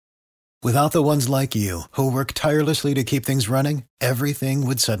Without the ones like you, who work tirelessly to keep things running, everything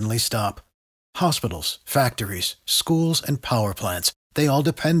would suddenly stop. Hospitals, factories, schools, and power plants, they all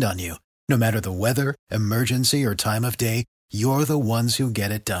depend on you. No matter the weather, emergency, or time of day, you're the ones who get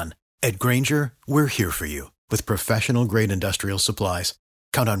it done. At Grainger, we're here for you with professional-grade industrial supplies.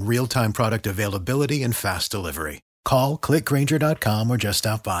 Count on real-time product availability and fast delivery. Call, click Grainger.com, or just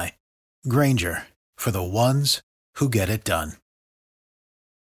stop by. Grainger, for the ones who get it done.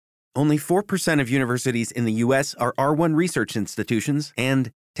 Only 4% of universities in the U.S. are R1 research institutions,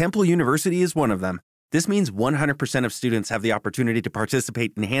 and Temple University is one of them. This means 100% of students have the opportunity to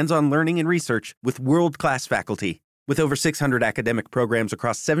participate in hands-on learning and research with world-class faculty. With over 600 academic programs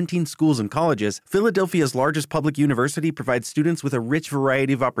across 17 schools and colleges, Philadelphia's largest public university provides students with a rich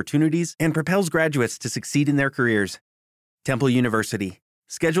variety of opportunities and propels graduates to succeed in their careers. Temple University.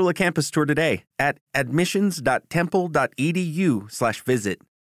 Schedule a campus tour today at admissions.temple.edu/visit.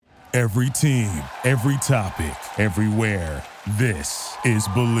 Every team, every topic, everywhere. This is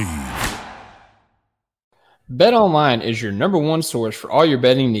Believe. BetOnline is your number one source for all your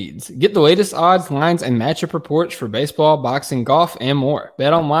betting needs. Get the latest odds, lines, and matchup reports for baseball, boxing, golf, and more.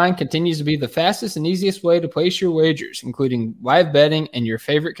 BetOnline continues to be the fastest and easiest way to place your wagers, including live betting and your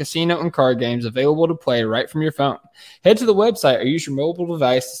favorite casino and card games available to play right from your phone. Head to the website or use your mobile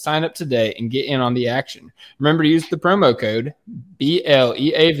device to sign up today and get in on the action. Remember to use the promo code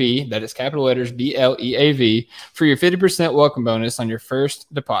BLEAV, that is capital letters BLEAV, for your 50% welcome bonus on your first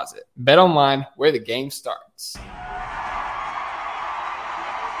deposit. BetOnline, where the game starts.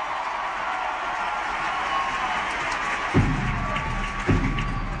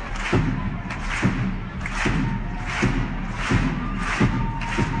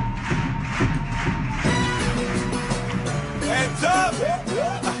 Hands up!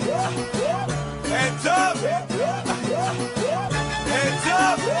 Hands up! Hands up!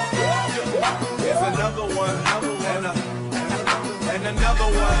 Here's another one, and another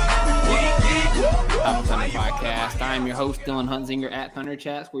one. Bible Thunder Podcast. I am your host, Dylan Hunzinger at Thunder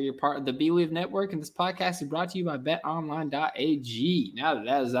Chats. We're your part of the Believe Network, and this podcast is brought to you by betonline.ag. Now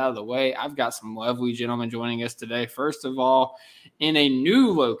that is out of the way, I've got some lovely gentlemen joining us today. First of all, in a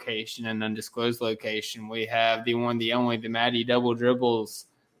new location, an undisclosed location, we have the one, the only, the Matty Double Dribbles,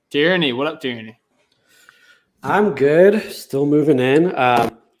 Tyranny. What up, Tyranny? I'm good. Still moving in.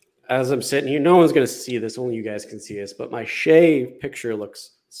 As I'm sitting here, no one's going to see this. Only you guys can see this. But my shave picture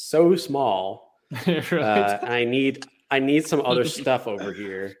looks so small. I need some other stuff over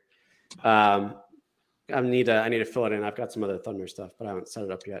here. I need to fill it in. I've got some other Thunder stuff, but I haven't set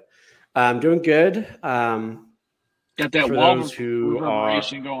it up yet. I'm doing good. Got that wall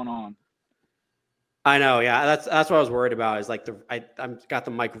reverberation going on. I know, yeah. That's what I was worried about. Is like I'm got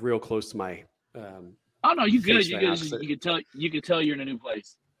the mic real close to my. Oh no, you good. You good. You can tell you're in a new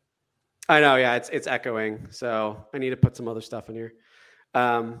place. I know, yeah. It's echoing, so I need to put some other stuff in here.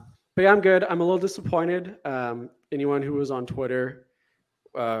 But yeah, I'm good. I'm a little disappointed. Anyone who was on Twitter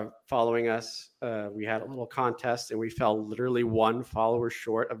following us, we had a little contest and we fell literally one follower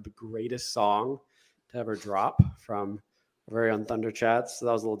short of the greatest song to ever drop from very on Thunder Chats. So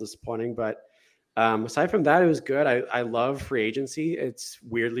that was a little disappointing. But aside from that, it was good. I love free agency. It's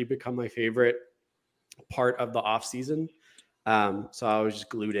weirdly become my favorite part of the off season. So I was just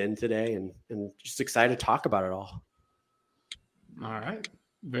glued in today and just excited to talk about it all. All right.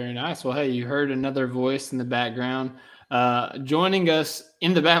 Very nice. Well, hey, you heard another voice in the background. Joining us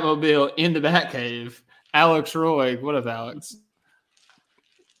in the Batmobile, in the Batcave, Alex Roy. What up, Alex?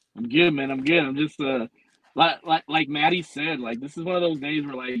 I'm good, man. I'm good. I'm just like Maddie said, like this is one of those days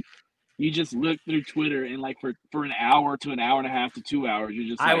where like you just look through Twitter and like for an hour to an hour and a half to 2 hours, you're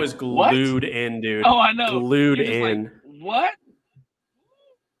just I was glued in, dude. Oh, I know. Glued in. Like, what?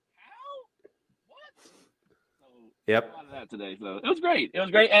 Yep. Out of that today, so it was great. It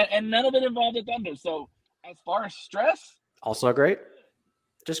was great, and none of it involved the Thunder. So as far as stress, also great,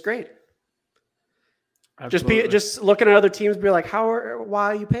 just great. Absolutely. Just looking at other teams, be like, why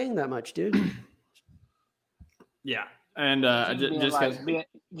are you paying that much, dude? Yeah, and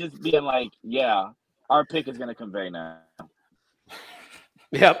just being like, yeah, our pick is going to convey now.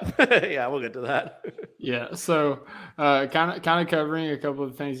 Yep. Yeah, we'll get to that. Yeah. So, kind of covering a couple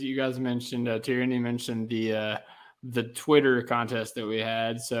of things that you guys mentioned. Tyranny mentioned the Twitter contest that we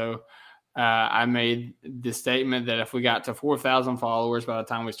had. So, I made the statement that if we got to 4,000 followers by the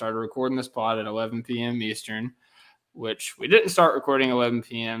time we started recording this pod at 11 p.m. Eastern, which we didn't start recording 11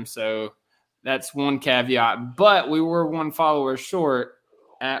 p.m. So that's one caveat. But we were one follower short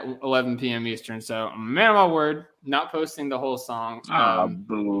at 11 p.m. Eastern. So I'm a man of my word, not posting the whole song.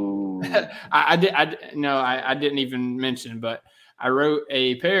 Boo. I didn't even mention, but I wrote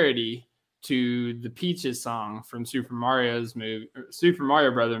a parody to the Peaches song from Super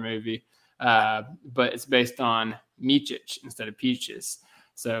Mario Brother movie, but it's based on MICIC instead of Peaches.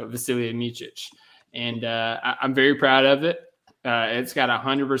 So Vasilia MICIC. And I'm very proud of it. It's got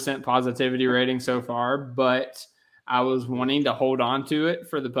 100% positivity rating so far, but I was wanting to hold on to it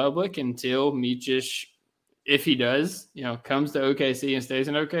for the public until MICIC, if he does, comes to OKC and stays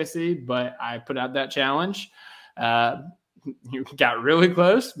in OKC. But I put out that challenge. You got really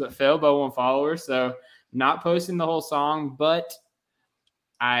close, but failed by 1 follower. So not posting the whole song, but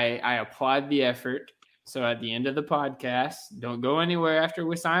I applied the effort. So at the end of the podcast, don't go anywhere after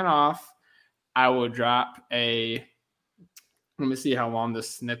we sign off. I will drop let me see how long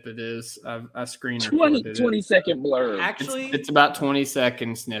this snippet is. A screen 20-second blur. Actually, it's about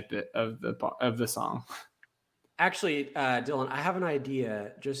 20-second snippet of the song. Actually, Dylan, I have an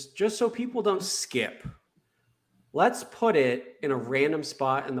idea. Just so people don't skip, let's put it in a random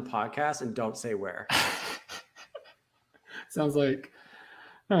spot in the podcast and don't say where. Sounds like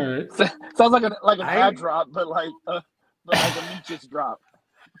all right. Sounds like an ad drop, but like a MICIC drop.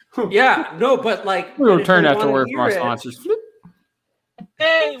 Yeah, no, but like we'll return after word from our sponsors.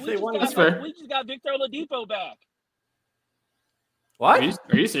 Hey, we just got Victor Oladipo back. What? Are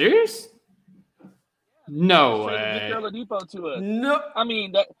you serious? No way. Victor Oladipo to us. No, I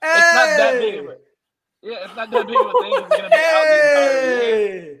mean it's not that big of a it's not that big of a thing. It's gonna be out the entire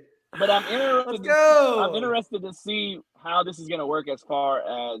year. But I'm interested. Let's go. I'm interested to see how this is gonna work as far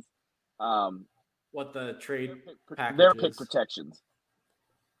as what the trade their pick protections.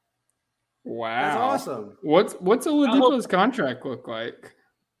 Wow, that's awesome. What's Oladipo's contract look like?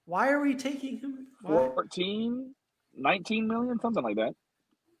 Why are we taking him? 14, 19 million, something like that.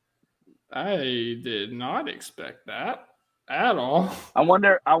 I did not expect that at all. I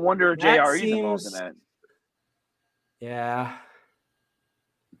wonder if JRE is involved in that. Yeah.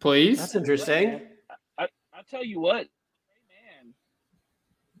 Please. That's interesting. I tell you what, man,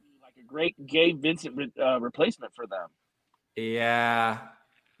 like a great Gabe Vincent replacement for them. Yeah,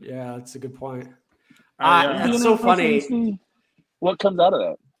 that's a good point. It's so funny. What comes out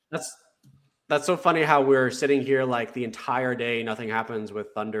of that? That's so funny how we're sitting here like the entire day, nothing happens with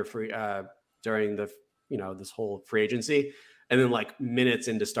Thunder during the this whole free agency, and then like minutes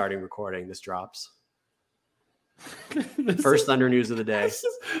into starting recording, this drops. First Thunder news of the day.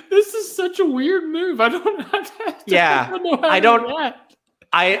 This is such a weird move. I don't.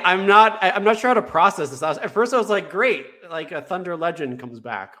 I'm not sure how to process this. At first I was like, great, like a Thunder legend comes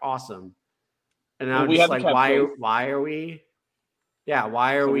back, awesome. And now I'm just like, why are we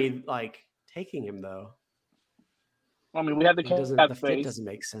like taking him though? I mean, we have the cap the space. fit doesn't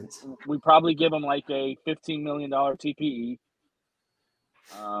make sense. We probably give him like a $15 million TPE.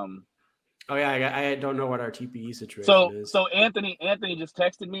 Oh yeah, I don't know what our TPE situation is. So Anthony just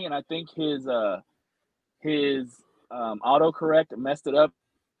texted me, and I think his autocorrect messed it up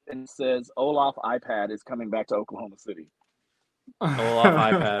and says Olaf iPad is coming back to Oklahoma City. Olaf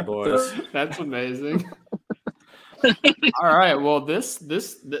iPad, boys. That's amazing. All right. Well,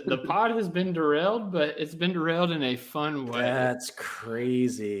 the pod has been derailed, but it's been derailed in a fun way. That's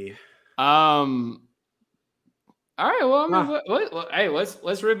crazy. All right. Well, I mean,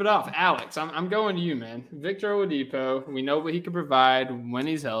 let's rip it off, Alex. I'm going to you, man. Victor Oladipo. We know what he can provide when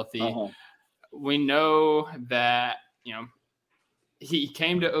he's healthy. Uh-huh. We know that he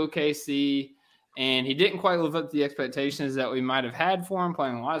came to OKC and he didn't quite live up to the expectations that we might have had for him,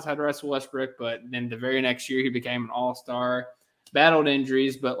 playing alongside Russell Westbrook. But then the very next year, he became an all-star, battled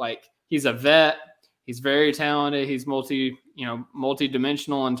injuries, but like he's a vet. He's very talented. He's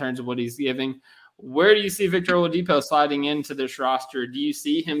multi-dimensional in terms of what he's giving. Where do you see Victor Oladipo sliding into this roster? Do you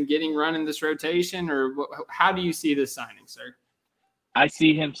see him getting run in this rotation, or how do you see this signing, sir? I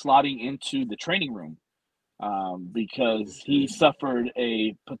see him slotting into the training room because he suffered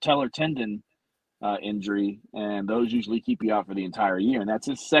a patellar tendon injury, and those usually keep you out for the entire year. And that's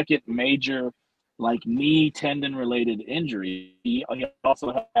his second major, like, knee tendon-related injury. He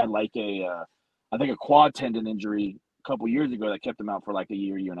also had like a quad tendon injury a couple years ago that kept him out for like a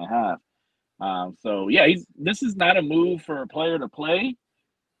year and a half. So yeah, this is not a move for a player to play.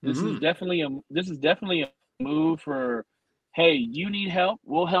 This is definitely a move for, hey, you need help.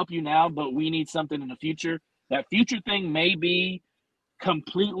 We'll help you now, but we need something in the future. That future thing may be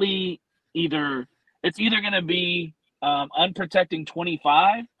completely it's either going to be unprotecting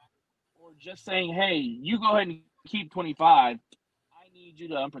 25 or just saying, hey, you go ahead and keep 25. I need you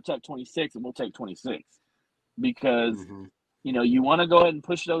to unprotect 26 and we'll take 26 because you want to go ahead and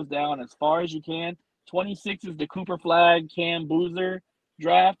push those down as far as you can. 26 is the Cooper Flag, Cam Boozer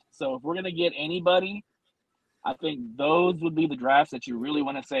draft. So if we're going to get anybody, I think those would be the drafts that you really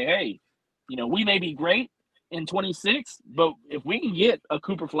want to say, hey, we may be great in 26, but if we can get a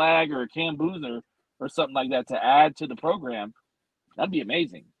Cooper Flag or a Cam Boozer or something like that to add to the program, that'd be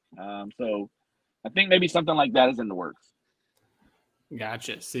amazing. So I think maybe something like that is in the works.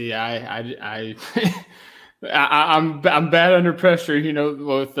 Gotcha. See, I'm bad under pressure,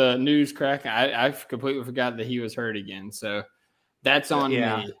 with news crack. I've completely forgot that he was hurt again. So that's on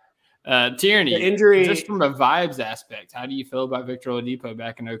me. Tyranny, the injury, just from a vibes aspect, how do you feel about Victor Oladipo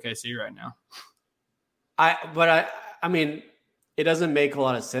back in OKC right now? I mean, it doesn't make a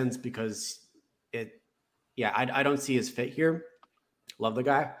lot of sense because I don't see his fit here. Love the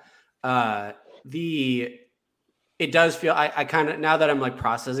guy. It does feel, I kind of, now that I'm like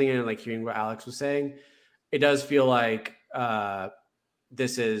processing it and like hearing what Alex was saying, it does feel like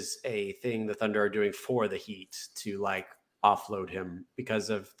this is a thing the Thunder are doing for the Heat to like offload him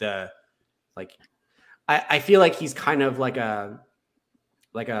because of the, like, I feel like he's kind of like a,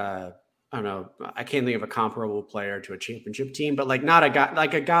 I don't know, I can't think of a comparable player to a championship team, but like not a guy,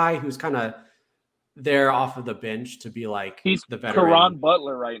 like a guy who's kind of there off of the bench to be like, he's the veteran. Caron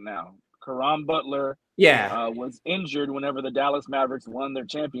Butler right now. Caron Butler was injured whenever the Dallas Mavericks won their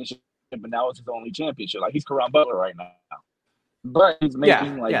championship, and that was his only championship. Like, he's Caron Butler right now. But he's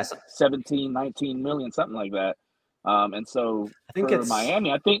making 17, 19 million, something like that. And so I think for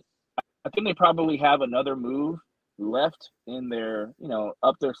Miami, I think they probably have another move left in their,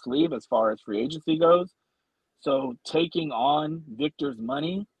 up their sleeve as far as free agency goes. So taking on Victor's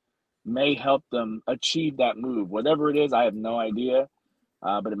money may help them achieve that move. Whatever it is, I have no idea.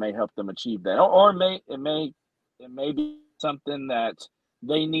 But it may help them achieve that, or it may be something that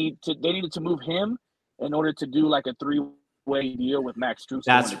they needed to move him in order to do like a 3-way deal with Max Strus.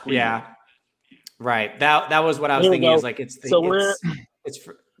 Right. That was what I was thinking. Is like it's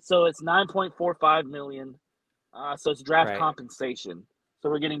 9.45 million. So it's draft compensation. So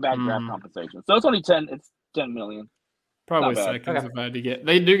we're getting back draft compensation. So it's only 10. It's 10 million. Probably seconds if I had to get.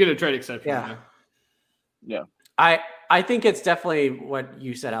 They do get a trade exception. Yeah. I think it's definitely what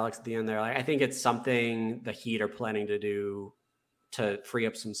you said, Alex, at the end there. Like, I think it's something the Heat are planning to do to free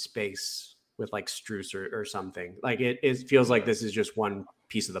up some space with like Strus or something. Like it feels like this is just one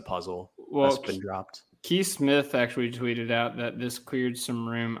piece of the puzzle that's been dropped. Keith Smith actually tweeted out that this cleared some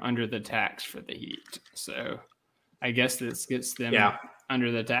room under the tax for the Heat. So I guess this gets them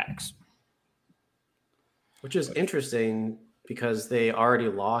under the tax. Which is interesting because they already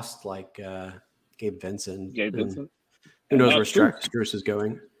lost like Gabe Vincent. Who knows where Strus is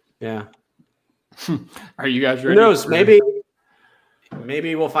going? Yeah. Are you guys ready? Who knows? Maybe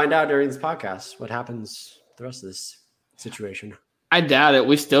we'll find out during this podcast what happens the rest of this situation. I doubt it.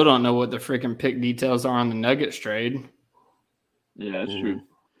 We still don't know what the freaking pick details are on the Nuggets trade. Yeah, that's true.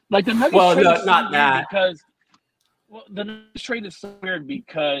 Like the Nuggets trade is not that. Because the Nuggets trade is so weird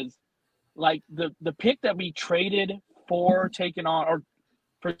because like the pick that we traded for taking on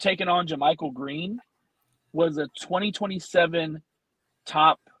JaMychal Green was a 2027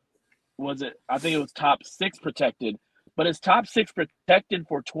 top. I think it was top 6 protected, but it's top 6 protected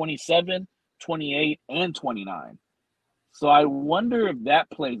for 27, 28, and 29. So I wonder if that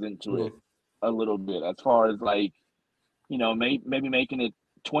plays into it a little bit as far as like, maybe making it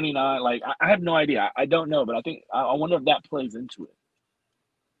 29. Like I have no idea. I don't know, but I wonder if that plays into it.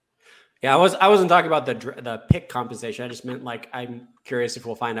 Yeah, I wasn't talking about the pick compensation. I just meant like I'm curious if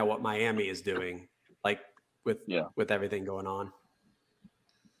we'll find out what Miami is doing, like with everything going on.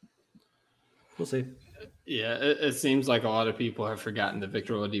 We'll see. Yeah, it seems like a lot of people have forgotten that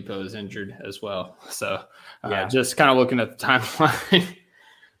Victor Oladipo is injured as well. So just kind of looking at the timeline.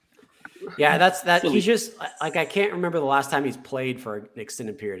 Yeah, that's that. He's just like, I can't remember the last time he's played for an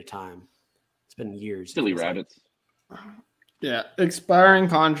extended period of time. It's been years. Silly rabbits. Yeah, expiring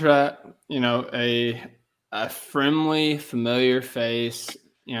contract, a friendly, familiar face,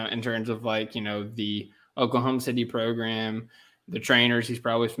 in terms of like, the Oklahoma City program, the trainers. He's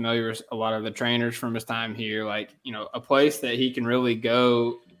probably familiar with a lot of the trainers from his time here. Like, a place that he can really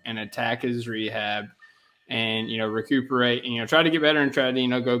go and attack his rehab and, recuperate and, try to get better and try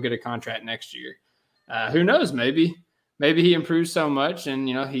to, go get a contract next year. Who knows? Maybe he improves so much and,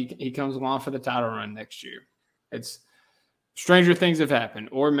 he comes along for the title run next year. It's stranger things have happened.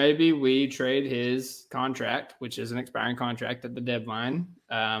 Or maybe we trade his contract, which is an expiring contract at the deadline.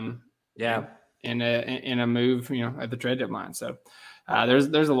 In a move, at the trade deadline. So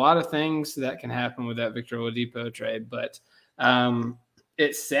there's a lot of things that can happen with that Victor Oladipo trade, but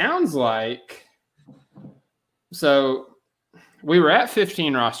it sounds like we were at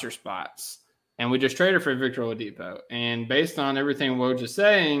 15 roster spots and we just traded for Victor Oladipo. And based on everything Woj is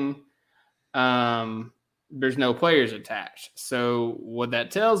saying, there's no players attached. So what that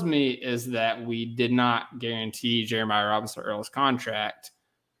tells me is that we did not guarantee Jeremiah Robinson Earl's contract,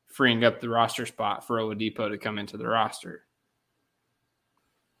 freeing up the roster spot for Oladipo to come into the roster.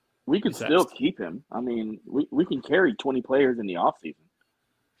 We could still keep him. I mean, we can carry 20 players in the offseason.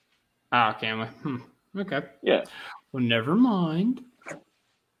 Can we? Okay. Yeah. Well, never mind.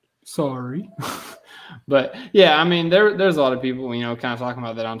 Sorry. But, yeah, I mean, there's a lot of people, kind of talking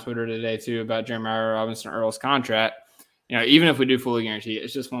about that on Twitter today, too, about Jeremiah Robinson Earl's contract. Even if we do fully guarantee it,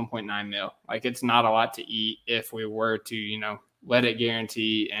 it's just 1.9 mil. Like, it's not a lot to eat if we were to, let it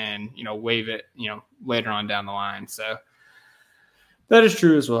guarantee and, waive it, later on down the line. So that is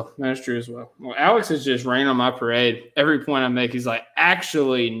true as well. Well, Alex is just raining on my parade. Every point I make, he's like,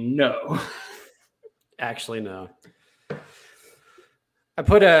 actually, no. Actually, no. I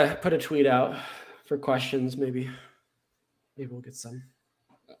put a tweet out for questions. Maybe we'll get some.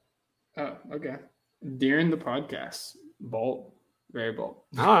 Oh, okay. During the podcast, bold, very bold.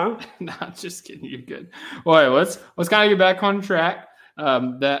 Oh, Not just kidding. You're good. Well, let's kind of get back on track.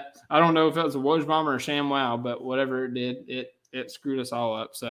 That I don't know if it was a Woj bomb or a ShamWow, but whatever it did, it screwed us all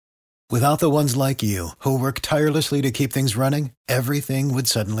up. So Without the ones like you, who work tirelessly to keep things running, everything would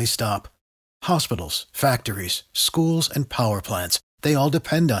suddenly stop. Hospitals, factories, schools, and power plants, they all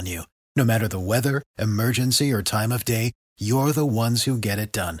depend on you. No matter the weather, emergency, or time of day, you're the ones who get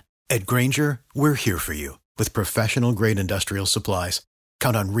it done. At Grainger, we're here for you with professional-grade industrial supplies.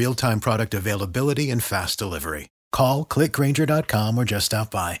 Count on real-time product availability and fast delivery. Call, clickgrainger.com, or just stop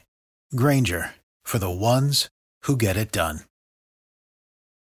by. Grainger, for the ones who get it done.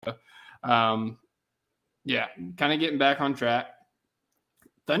 Yeah, kind of getting back on track.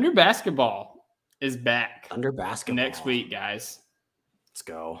 Thunder basketball is back. Thunder basketball next week, guys. Let's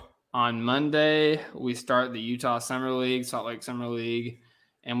go. On Monday, we start the Utah Summer League, Salt Lake Summer League,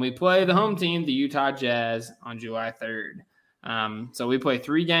 and we play the home team, the Utah Jazz, on July 3rd. So we play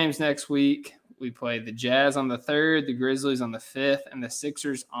 3 games next week. We play the Jazz on the 3rd, the Grizzlies on the 5th, and the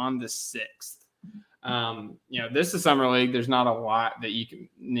Sixers on the 6th. This is Summer League. There's not a lot that you can,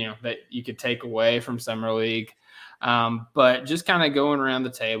 that you could take away from Summer League. But just kind of going around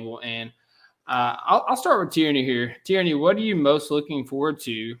the table, and I'll start with Tyranny here. Tyranny, what are you most looking forward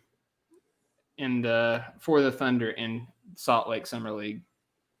to for the Thunder in Salt Lake Summer League?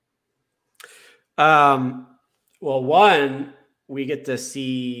 Well, one, we get to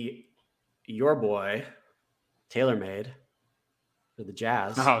see your boy TaylorMade for the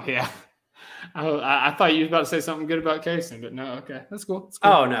Jazz. Oh yeah. I thought you were about to say something good about Kaysen, but no. Okay, that's cool. That's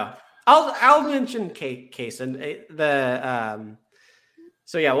cool. Oh no, I'll mention Kaysen.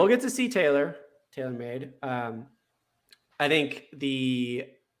 So yeah, we'll get to see TaylorMade. I think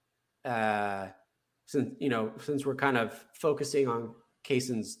since we're kind of focusing on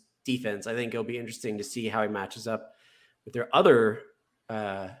Kaysen's defense, I think it'll be interesting to see how he matches up with their other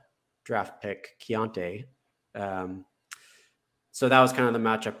draft pick, Keontae. So that was kind of the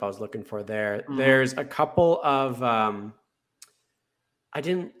matchup I was looking for there. Mm-hmm. There's a couple of I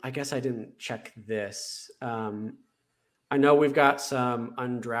didn't check this. I know we've got some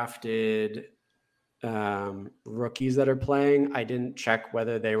undrafted rookies that are playing. I didn't check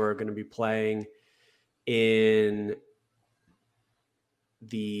whether they were going to be playing in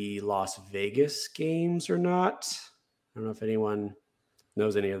the Las Vegas games or not. I don't know if anyone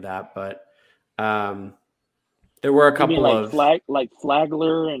knows any of that, but there were a couple of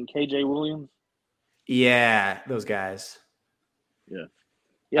Flagler and KJ Williams. Yeah, those guys. Yeah.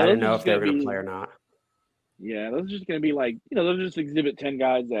 I didn't know if they were going to play or not. Yeah, those are just going to be those are just Exhibit 10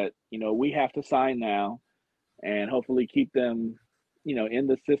 guys that, we have to sign now and hopefully keep them, in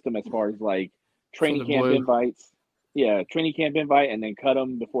the system as far as training camp invites. Yeah, training camp invite and then cut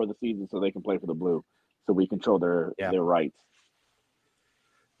them before the season so they can play for the Blue so we control their rights.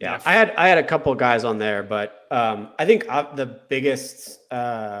 Yeah, I had a couple of guys on there, but I think the biggest,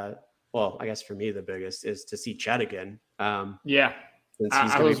 I guess for me the biggest is to see Chet again. Yeah.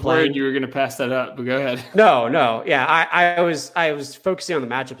 I was worried you were going to pass that up, but go ahead. No. Yeah, I was focusing on the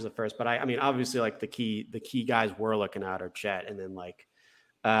matchups at first, but I mean, obviously, the key guys we're looking at are Chet, and then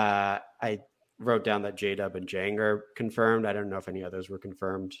I wrote down that J-Dub and Jang are confirmed. I don't know if any others were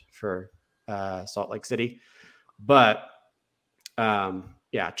confirmed for Salt Lake City, but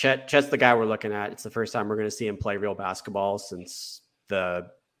Chet's the guy we're looking at. It's the first time we're going to see him play real basketball since the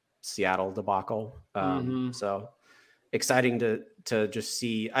Seattle debacle. So exciting to just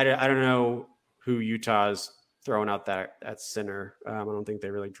see. I don't know who Utah's throwing out that at center. I don't think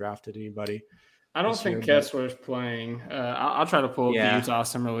they really drafted anybody. I don't think Kessler's playing. I'll try to pull up the Utah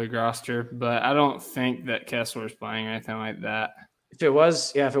Summer League roster, but I don't think that Kessler's playing or anything like that. If it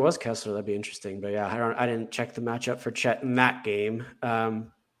was Kessler, that'd be interesting. But yeah, I didn't check the matchup for Chet in that game. But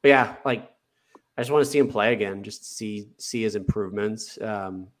yeah, like I just want to see him play again, just to see his improvements.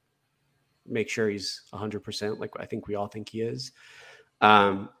 Make sure he's 100%, like I think we all think he is.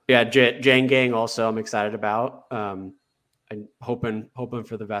 Yeah, Jane Gang also I'm excited about. I'm hoping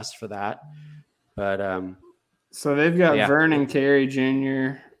for the best for that. But so they've got Vernon Carey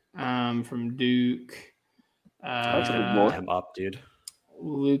Jr. From Duke. That's a big boy. Him up, dude.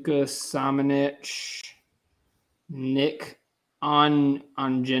 Luka Samanic, Nick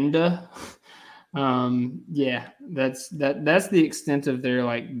Ongenda. Yeah, that's the extent of their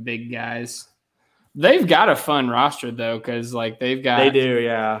like big guys. They've got a fun roster though, because like they do,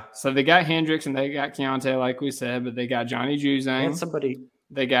 yeah. So they got Hendricks and they got Keontae, like we said, but they got Johnny Juzang. And somebody.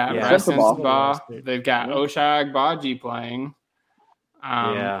 They got Bryson Spa. They've got Oshai Agbaji playing.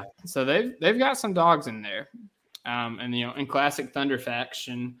 So they've got some dogs in there. And in classic Thunder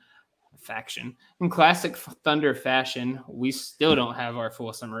in classic Thunder fashion, we still don't have our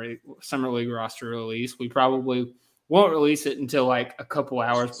full summer league roster release. We probably won't release it until like a couple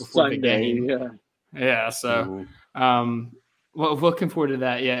hours before the game. Yeah. So, well, looking forward to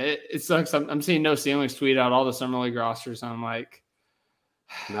that. Yeah, it sucks. I'm seeing No Ceilings tweet out all the summer league rosters. And I'm like,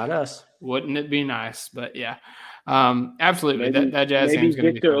 not us. Wouldn't it be nice? But yeah, absolutely. That Jazz game's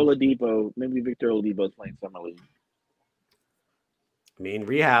going to be fun. Maybe Victor Oladipo's playing summer league. I mean,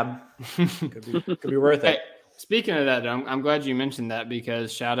 rehab could be worth it. Hey, speaking of that, I'm glad you mentioned that,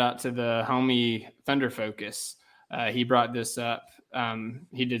 because shout out to the homie Thunder Focus. He brought this up.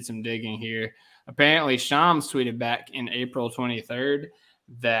 He did some digging here. Apparently, Shams tweeted back in April 23rd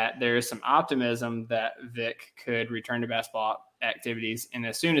that there is some optimism that Vic could return to basketball activities in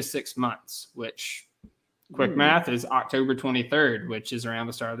as soon as 6 months, which quick math is October 23rd, which is around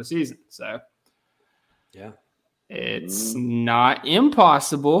the start of the season. So, yeah. It's not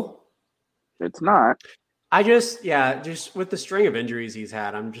impossible. It's not. Just with the string of injuries he's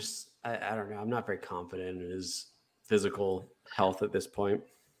had, I don't know. I'm not very confident in his physical health at this point.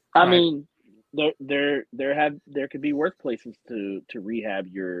 I mean, there could be worse places to rehab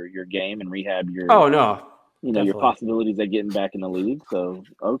your game and rehab your your possibilities at getting back in the league. So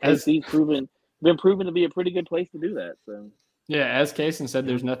OKC's been proven to be a pretty good place to do that. So. Yeah, as Kaysen said,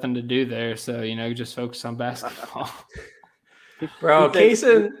 there's nothing to do there, so just focus on basketball. Bro,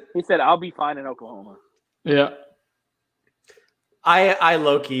 Kaysen, he said, "I'll be fine in Oklahoma." Yeah, I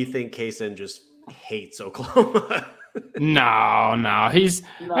low key think Kaysen just hates Oklahoma. No,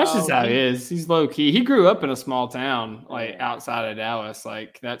 that's just how he is. He's low key. He grew up in a small town, like outside of Dallas.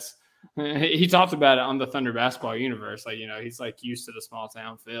 Like he talked about it on the Thunder Basketball Universe. Like he's like used to the small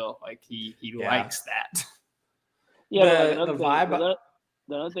town feel. Like he likes that. Yeah, the vibe.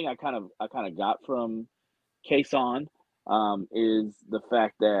 The other thing I kind of got from Kaysen is the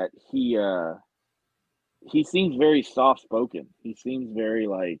fact that he seems very soft spoken. He seems very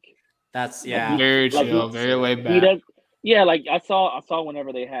very chill, very laid back. Like I saw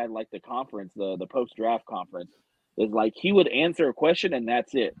whenever they had like the conference, the post draft conference, is like he would answer a question and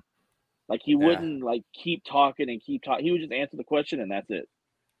that's it. Like he wouldn't like keep talking. He would just answer the question and that's it.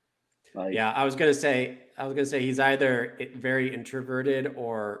 I was gonna say he's either very introverted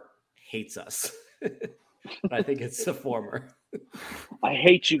or hates us, but I think it's the former. I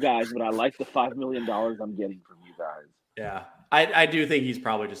hate you guys, but I like the $5 million I'm getting from you guys. Yeah, I do think he's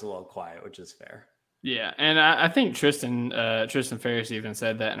probably just a little quiet, which is fair. Yeah, and I think Tristan Ferris even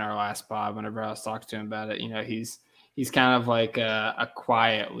said that in our last pod whenever I was talking to him about it. He's kind of like a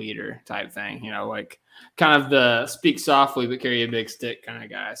quiet leader type thing, like kind of the speak softly but carry a big stick kind of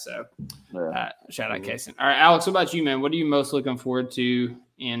guy. So shout out Kaysen. All right, Alex, what about you, man? What are you most looking forward to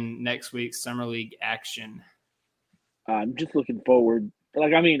in next week's Summer League action? I'm just looking forward. I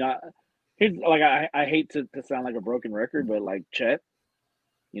hate to sound like a broken record, but like Chet,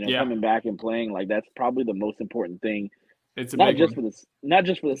 coming back and playing, like that's probably the most important thing. It's not just for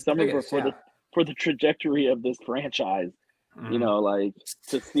the summer, but for the trajectory of this franchise.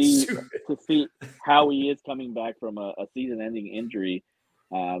 To see how he is coming back from a season-ending injury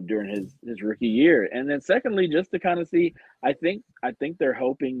during his rookie year, and then secondly, just to kind of see, I think they're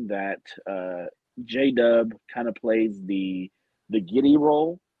hoping that J-Dub kind of plays the Giddey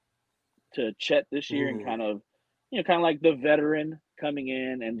role to Chet this year, and kind of like the veteran coming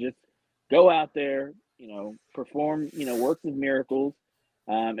in and just go out there, perform, works of miracles.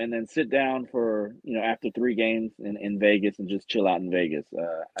 And then sit down for, after 3 games in Vegas and just chill out in Vegas.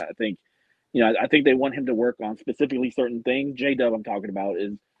 I think they want him to work on specifically certain things. J-Dub I'm talking about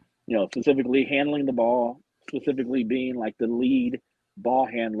is, specifically handling the ball, specifically being like the lead ball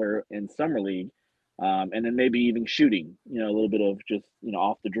handler in Summer League. and then maybe even shooting. A little bit of just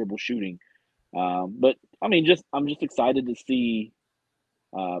off the dribble shooting. But I mean, I'm just excited to see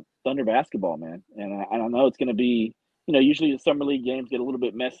Thunder basketball, man. And I know it's going to be, usually the summer league games get a little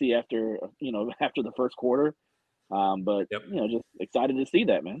bit messy after after the first quarter. But Yep. Just excited to see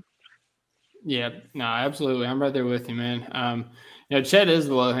that, man. Yeah, no, absolutely. I'm right there with you, man. Chet is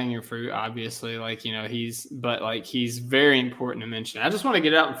the low hanging fruit, obviously. He's very important to mention. I just want to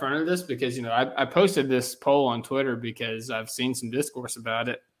get out in front of this because, I posted this poll on Twitter because I've seen some discourse about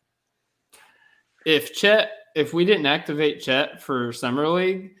it. If we didn't activate Chet for Summer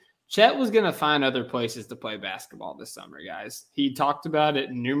League, Chet was going to find other places to play basketball this summer, guys. He talked about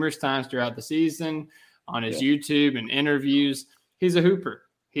it numerous times throughout the season on his YouTube and interviews. He's a hooper.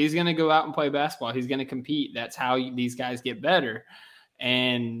 He's going to go out and play basketball. He's going to compete. That's how these guys get better.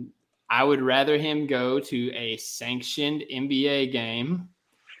 And I would rather him go to a sanctioned NBA game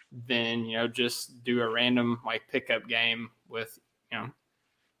than, just do a random pickup game with,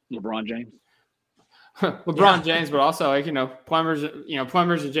 LeBron James. James, but also plumbers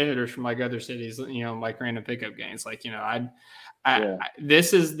and janitors from other cities, random pickup games.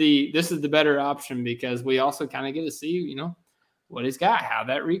 This is the better option because we also kind of get to see, what he's got, how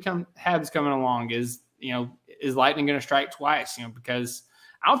that rehab's coming along. Is lightning going to strike twice? Because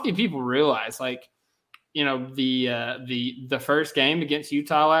I don't think people realize the first game against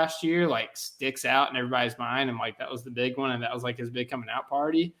Utah last year sticks out in everybody's mind, and that was the big one, and that was his big coming out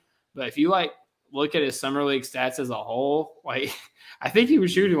party. But if you look at his summer league stats as a whole, I think he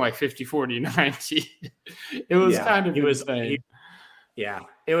was shooting 50, 40, 90. It was kind of insane.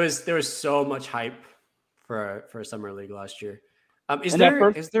 There was so much hype for summer league last year. Is there a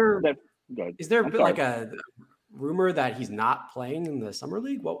rumor that he's not playing in the summer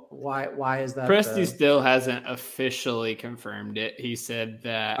league? Why is that? Presti still hasn't officially confirmed it. He said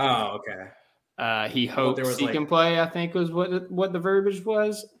that. Oh, okay. He hopes he can play, I think was what the verbiage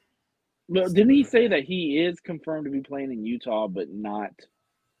was. Well, didn't he say that he is confirmed to be playing in Utah, but not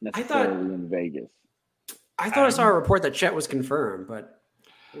necessarily in Vegas? I thought I saw a report that Chet was confirmed, but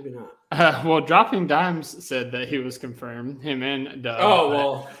maybe not. Well, Dropping Dimes said that he was confirmed. Him and Doug. Oh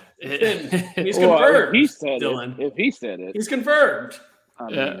well, he's confirmed. If he said it, he's confirmed. I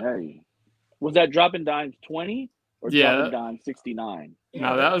mean, hey, was that Dropping Dimes 20 or Dropping Dimes 69?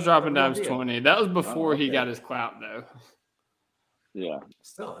 No, that was Dropping Dimes 20. That was before he got his clout, though. Yeah.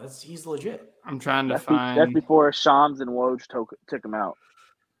 Still, he's legit. I'm trying to find. That's before Shams and Woj took him out.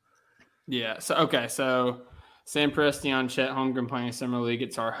 Yeah. So Sam Presti on Chet Holmgren playing Summer League.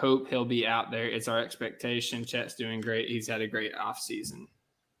 It's our hope he'll be out there. It's our expectation. Chet's doing great. He's had a great offseason.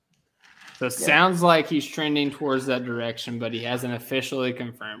 So it sounds like he's trending towards that direction, but he hasn't officially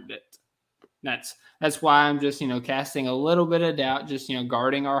confirmed it. That's why I'm just, casting a little bit of doubt, just,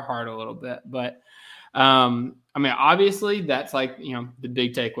 guarding our heart a little bit. But, obviously that's the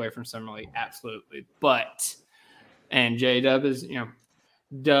big takeaway from Summer League. Absolutely. But, and J-Dub is,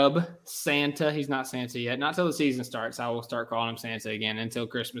 Dub Santa. He's not Santa yet. Not till the season starts. I will start calling him Santa again until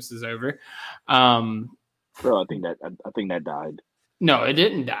Christmas is over. Bro, I think that died. No, it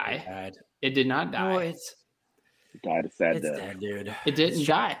didn't die. It did not die. No, it died a sad death. Dead, dude. It didn't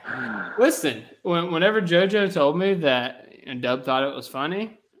die. Listen, whenever JoJo told me that Dub thought it was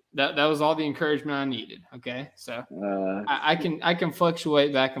funny, that was all the encouragement I needed. Okay, so I can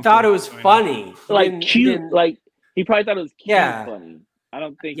fluctuate back and forth. Thought it was funny, cute. He probably thought it was cute and funny. I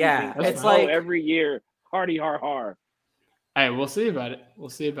don't think. Yeah, it's every year, hardy har. Hey, we'll see about it.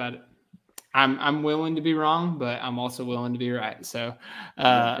 I'm willing to be wrong, but I'm also willing to be right. So,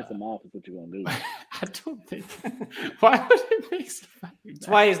 piss him off is what you're gonna do. I don't think. Why would it make somebody? That's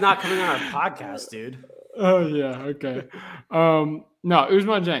why he's not coming on our podcast, dude. Oh yeah, okay. No,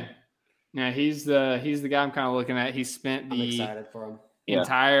 Ousmane Dieng. Yeah, he's the guy I'm kind of looking at. He spent the excited for him.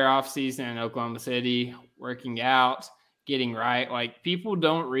 Entire offseason in Oklahoma City working out, getting right. People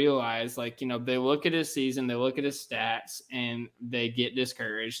don't realize, they look at his season, they look at his stats, and they get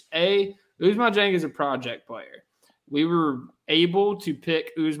discouraged. Ousmane Dieng is a project player. We were able to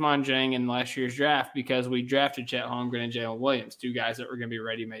pick Ousmane Dieng in last year's draft because we drafted Chet Holmgren and Jalen Williams, two guys that were going to be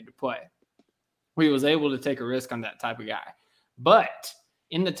ready-made to play. We was able to take a risk on that type of guy. But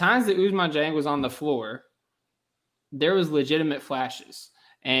in the times that Ousmane Dieng was on the floor, there was legitimate flashes.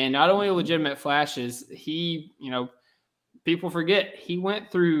 And not only legitimate flashes, people forget, he went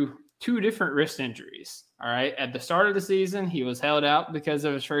through 2 different wrist injuries. All right. At the start of the season, he was held out because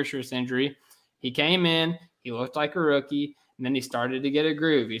of his first wrist injury. He came in, he looked like a rookie, and then he started to get a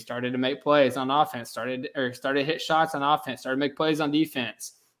groove. He started to make plays on offense, started to hit shots on offense, started to make plays on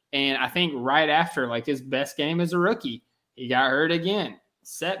defense. And I think right after his best game as a rookie, he got hurt again.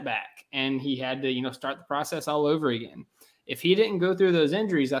 setback, and he had to, start the process all over again. If he didn't go through those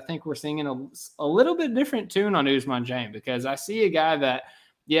injuries, I think we're singing a little bit different tune on Ousmane Dieng, because I see a guy that,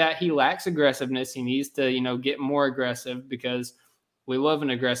 he lacks aggressiveness. He needs to, get more aggressive, because we love an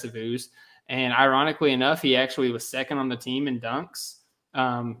aggressive Ooze. And ironically enough, he actually was second on the team in dunks,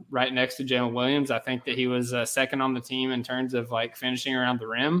 right next to Jalen Williams. I think that he was second on the team in terms of like finishing around the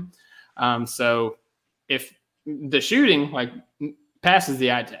rim. So if the shooting passes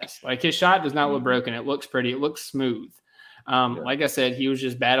the eye test, like his shot does not look broken. It looks pretty. It looks smooth. Like I said, he was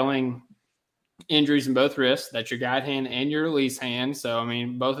just battling injuries in both wrists. That's your guide hand and your release hand. So, I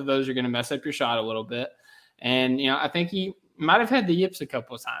mean, both of those are going to mess up your shot a little bit. And, I think he might have had the yips a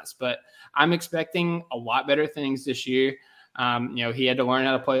couple of times, but I'm expecting a lot better things this year. He had to learn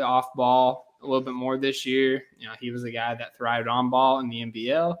how to play off ball a little bit more this year. He was a guy that thrived on ball in the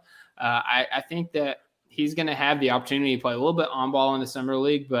NBL. I think that he's going to have the opportunity to play a little bit on ball in the summer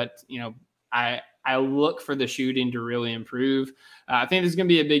league, but I look for the shooting to really improve. I think this is going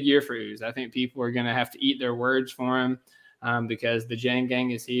to be a big year for Ooze. I think people are going to have to eat their words for him because the Gen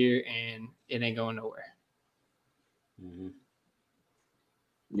Gang is here and it ain't going nowhere. Mm-hmm.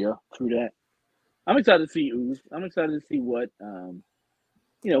 Yeah, true that. I'm excited to see Ooze. I'm excited to see what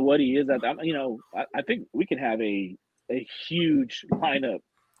what he is. I think we could have a huge lineup,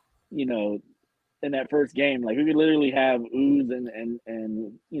 in that first game. Like we could literally have Ooze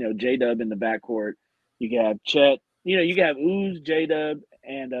and J-Dub in the backcourt. You could have Chet, you could have Ooze, J-Dub,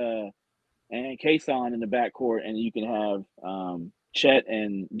 and Kason in the backcourt, and you can have Chet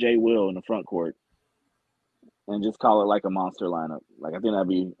and J Will in the front court. And just call it like a monster lineup. Like I think that'd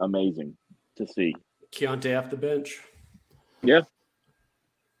be amazing to see. Keontae off the bench. Yeah.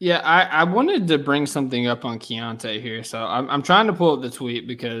 Yeah, I wanted to bring something up on Keontae here. So I'm trying to pull up the tweet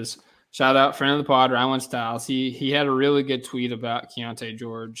because shout out friend of the pod, Rylan Styles. He had a really good tweet about Keontae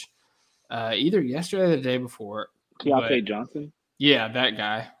George either yesterday or the day before. Keontae Johnson? Yeah, that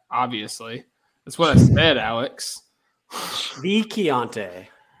guy, obviously. That's what I said, Alex. The Keontae.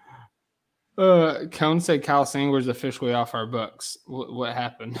 Cone said Kyle Singler's officially off our books. What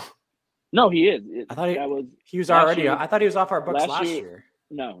happened? No, he is. I thought he was already. I thought he was off our books last year.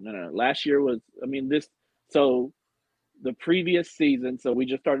 No. Last year was. So the previous season. So we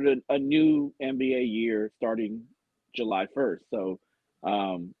just started a new NBA year starting July 1st. So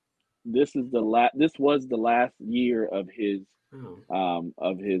this was the last year of his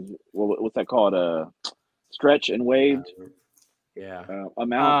what's that called? Stretch and waived.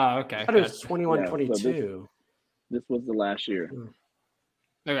 Amount. Okay. I thought it was 21-22. So this was the last year.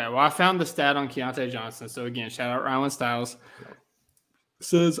 Okay, well, I found the stat on Keontae Johnson. So, again, shout out Rylan Styles.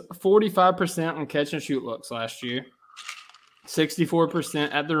 Says 45% on catch and shoot looks last year,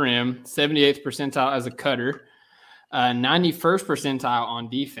 64% at the rim, 78th percentile as a cutter, 91st percentile on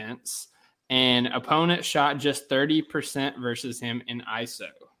defense, and opponent shot just 30% versus him in ISO.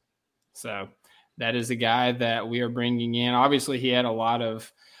 So, that is a guy that we are bringing in. Obviously, he had a lot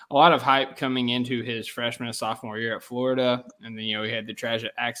of hype coming into his freshman and sophomore year at Florida. And then, he had the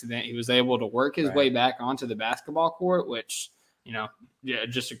tragic accident. He was able to work his way back onto the basketball court, which,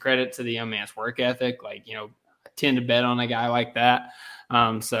 just a credit to the young man's work ethic. Like, I tend to bet on a guy like that.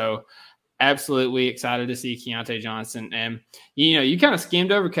 So absolutely excited to see Keontae Johnson. And, you kind of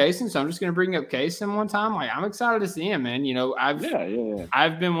skimmed over Kaysen, so I'm just going to bring up Kaysen one time. Like, I'm excited to see him, man. I've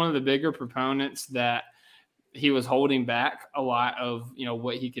been one of the bigger proponents that he was holding back a lot of,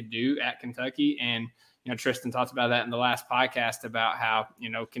 what he could do at Kentucky. And, Tristan talked about that in the last podcast about how,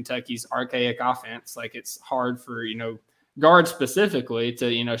 Kentucky's archaic offense, like it's hard for, guards specifically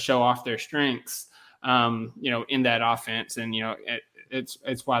to, show off their strengths, in that offense. And,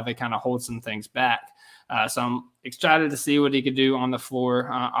 it's why they kind of hold some things back. So I'm excited to see what he could do on the floor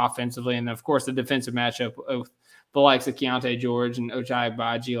offensively. And of course, the defensive matchup of the likes of Keontae George and Ochai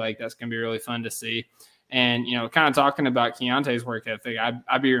Agbaji, like that's going to be really fun to see. And, kind of talking about Keontae's work ethic,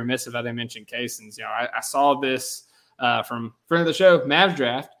 I'd be remiss if I didn't mention Kaysen's. I saw this from friend of the show, Mavs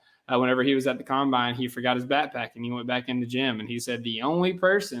Draft. Whenever he was at the combine, he forgot his backpack and he went back in the gym. And he said the only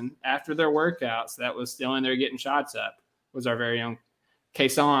person after their workouts that was still in there getting shots up was our very own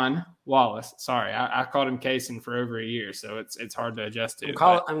Kayson Wallace. Sorry, I called him Kaysen for over a year, so it's hard to adjust to.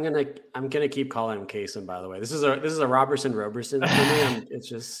 I'm gonna keep calling him Kaysen. By the way, this is a Roberson for me. It's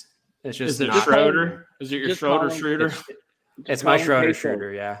just. Is it Schroeder? Is it your Schroeder? It's my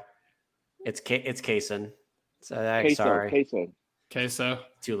Schroeder. Yeah, it's Kaysen. So sorry. Queso.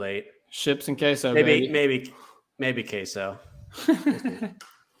 Too late. Chips and queso. Maybe queso.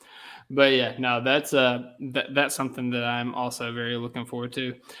 But yeah, no, that's something that I'm also very looking forward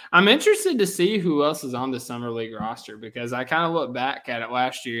to. I'm interested to see who else is on the summer league roster because I kind of look back at it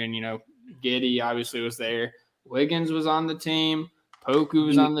last year, and Giddey obviously was there, Wiggins was on the team, Poku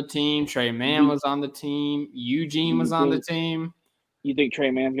was on the team, Trey Mann was on the team, Eugene was on the team. You think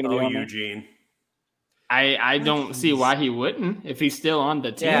Trey Mann's going to be on Eugene. I don't see why he wouldn't. If he's still on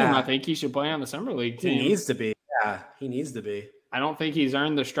the team, Yeah. I think he should play on the summer league team. He needs to be. Yeah, he needs to be. I don't think he's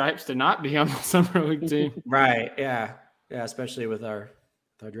earned the stripes to not be on the summer league team. Right. Yeah. Yeah. Especially with our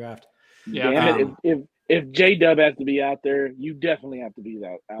draft. Yeah. Damn it. If J-Dub has to be out there, you definitely have to be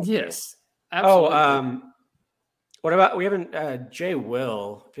out yes. there. Absolutely. What about we haven't Jay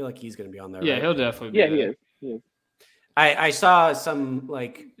Will? I feel like he's going to be on there. Yeah, right? he'll definitely be. Yeah, there. he is. I saw some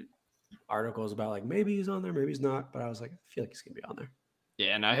articles about maybe he's on there, maybe he's not, but I was like, I feel like he's going to be on there.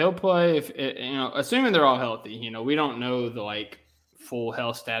 Yeah, no, he'll play if assuming they're all healthy. We don't know the full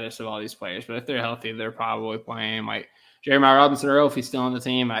health status of all these players, but if they're healthy, they're probably playing. Like Jeremiah Robinson Earl, if he's still on the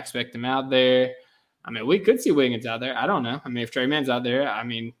team, I expect him out there. I mean, we could see Wiggins out there. I don't know. I mean, if Trey Mann's out there, I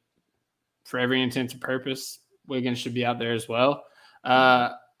mean, for every intent and purpose, Wiggins should be out there as well.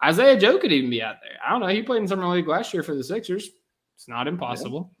 Isaiah Joe could even be out there. I don't know. He played in summer league last year for the Sixers. It's not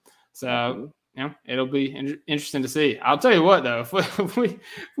impossible. Yeah. So. It'll be interesting to see. I'll tell you what, though, if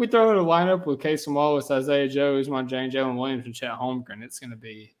we throw in a lineup with Case Wallace, Isaiah Joe, Usman Jane, Jalen Williams, and Chet Holmgren, it's gonna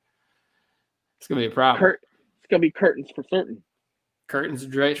be a problem. It's gonna be curtains for certain. Curtains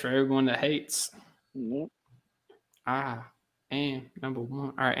and drapes for everyone that hates. Mm-hmm. I am number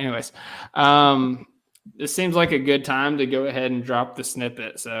one. All right. Anyways, this seems like a good time to go ahead and drop the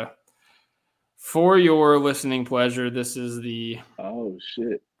snippet. So, for your listening pleasure, this is the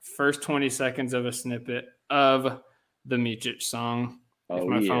first 20 seconds of a snippet of the MICIC song. If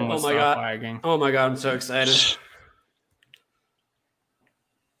my phone will stop lagging. Oh my God, I'm so excited.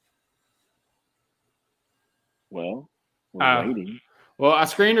 Well, we're waiting. Well, I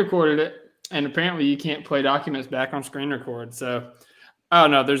screen recorded it, and apparently you can't play documents back on screen record. So, oh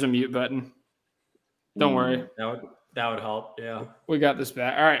no, there's a mute button. Don't worry. That would help. Yeah. We got this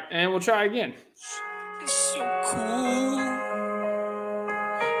back. All right, and we'll try again. It's so cool.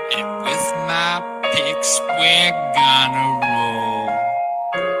 And with my picks, we're gonna roll.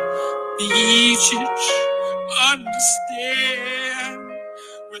 MICIC understand.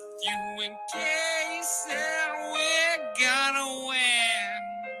 With you in case, and we're gonna win.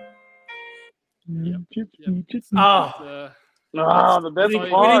 Yep. The best part.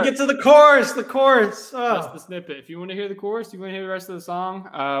 We didn't get to the chorus. The chorus. That's the snippet. If you want to hear the chorus, you want to hear the rest of the song,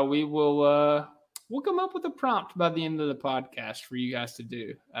 we will. We'll come up with a prompt by the end of the podcast for you guys to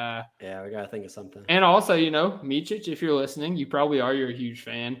do. Yeah, we got to think of something. And also, MICIC, if you're listening, you probably are. You're a huge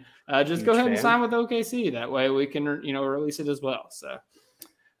fan. Just go ahead and sign with OKC. That way we can, release it as well. So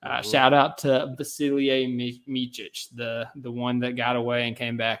shout out to Vasilije MICIC, the one that got away and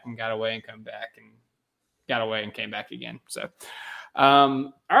came back and got away and come back and got away and came back again. So,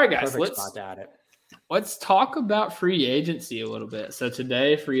 all right, guys, let's talk about free agency a little bit. So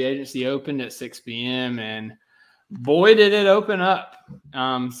today, free agency opened at 6 p.m. and boy, did it open up.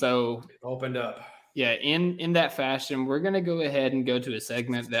 So it opened up. Yeah, in that fashion, we're going to go ahead and go to a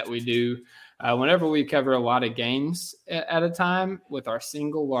segment that we do whenever we cover a lot of games at a time with our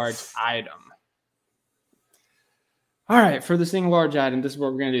single large item. All right, for the single large item, this is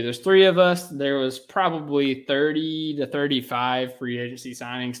what we're going to do. There's 3 of us. There was probably 30 to 35 free agency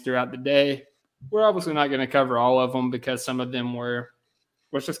signings throughout the day. We're obviously not going to cover all of them because some of them were,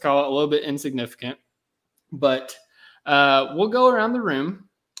 let's just call it a little bit insignificant. But we'll go around the room.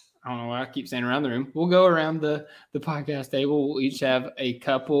 I don't know why I keep saying around the room. We'll go around the podcast table. We'll each have a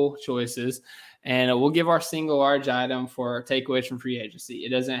couple choices, and we'll give our single large item for takeaways from free agency. It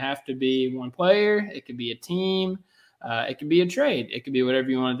doesn't have to be one player. It could be a team. It could be a trade. It could be whatever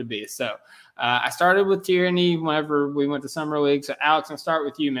you want it to be. So I started with Tyranny whenever we went to Summer League. So, Alex, I'll start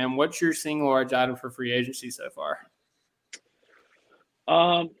with you, man. What's your single large item for free agency so far?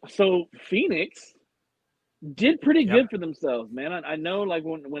 So Phoenix did pretty good for themselves, man. I know,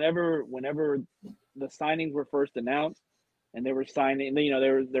 whenever the signings were first announced, and they were signing, they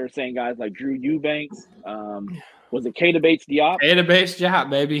were saying guys like Drew Eubanks, was it Keita Bates-Diop? Keita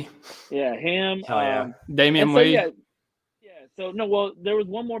Bates-Diop, baby. Yeah, him. Damian Lee. So no, well, there was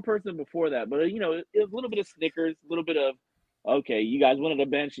one more person before that, but it was a little bit of snickers, a little bit of, okay, you guys wanted a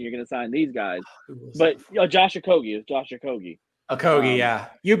bench and you're going to sign these guys. But Josh Okogie. Okogie, yeah.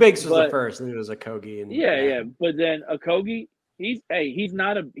 Eubanks was the first, and it was Okogie. And yeah. But then Okogie, he's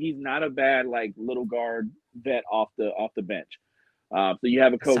not a bad little guard vet off the bench. So you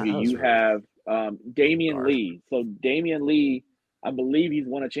have Okogie, you have Damian Lee. So Damian Lee I believe he's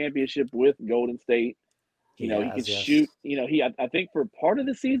won a championship with Golden State. He can shoot. I think for part of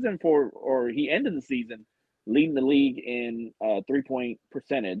the season or he ended the season leading the league in 3-point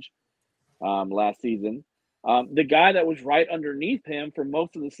percentage last season. The guy that was right underneath him for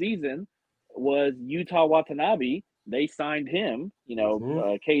most of the season was Utah Watanabe. They signed him,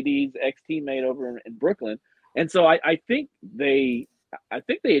 KD's ex-teammate over in Brooklyn. And so I think they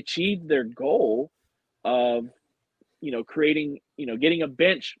achieved their goal of, creating, getting a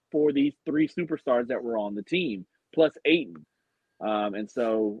bench for these 3 superstars that were on the team, plus Ayton. And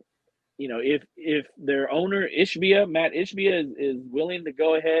so, if their owner, Matt Ishbia, is willing to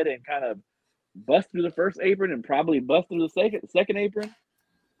go ahead and kind of bust through the first apron and probably bust through the second apron,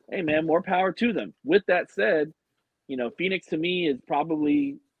 hey, man, more power to them. With that said, Phoenix to me is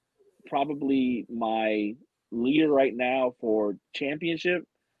probably my leader right now for championship.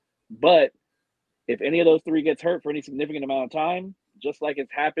 But if any of those 3 gets hurt for any significant amount of time, just like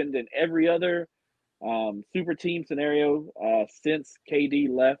it's happened in every other super team scenario since KD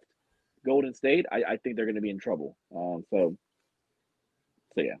left Golden State, I think they're going to be in trouble. So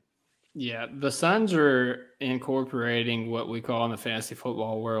yeah. Yeah, the Suns are incorporating what we call in the fantasy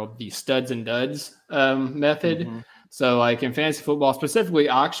football world the studs and duds method. Mm-hmm. So like in fantasy football, specifically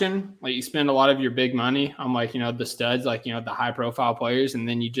auction, like you spend a lot of your big money on like, the studs, like, the high profile players. And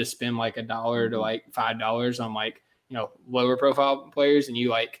then you just spend like $1 to like $5 on like, lower profile players. And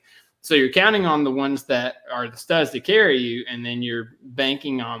so you're counting on the ones that are the studs to carry you. And then you're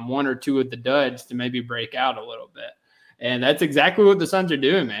banking on 1 or 2 of the duds to maybe break out a little bit. And that's exactly what the Suns are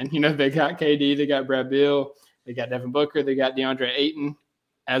doing, man. They got KD, they got Brad Beal, they got Devin Booker, they got DeAndre Ayton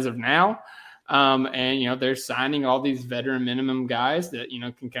as of now. And they're signing all these veteran minimum guys that,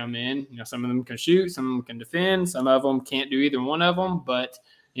 can come in. Some of them can shoot, some of them can defend, some of them can't do either one of them, but,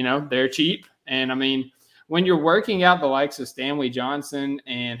 they're cheap. And I mean, when you're working out the likes of Stanley Johnson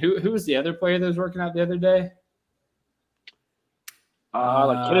and who was the other player that was working out the other day?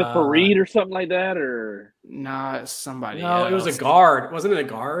 Like Kenneth Faried or something like that, or nah, somebody. No, else. It was a guard. Wasn't it a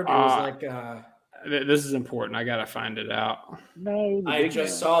guard? It was like. This is important. I gotta find it out. No, I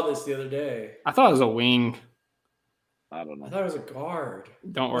just saw this the other day. I thought it was a wing. I don't know. I thought it was a guard.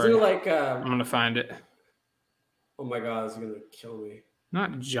 Don't worry. Like I'm gonna find it. Oh my god, this is gonna kill me.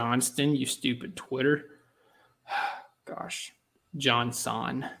 Not Johnston, you stupid Twitter. Gosh,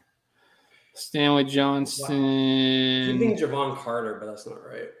 Johnson. Stanley Johnson. Wow. You think Javon Carter, but that's not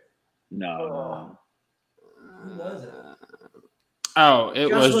right. No. Who was it? Oh,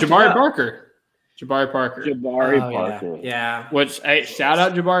 it was Jabari Parker. Jabari Parker. Parker. Yeah. Which, hey, shout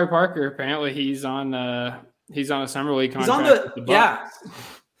out Jabari Parker. Apparently, he's on a summer league contract. With the Bucks.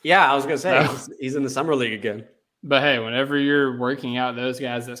 Yeah. I was gonna say he's in the summer league again. But hey, whenever you're working out those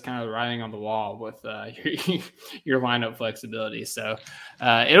guys, that's kind of the writing on the wall with your lineup flexibility. So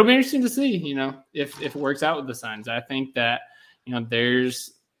it'll be interesting to see, if it works out with the Suns. I think that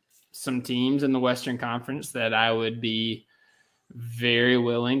there's some teams in the Western Conference that I would be very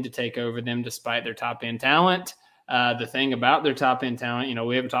willing to take over them despite their top end talent. The thing about their top end talent,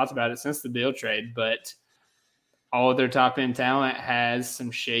 we haven't talked about it since the Beal trade, but all of their top end talent has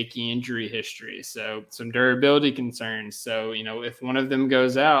some shaky injury history. So some durability concerns. So, if one of them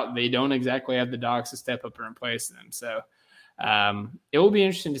goes out, they don't exactly have the dogs to step up and replace them. So it will be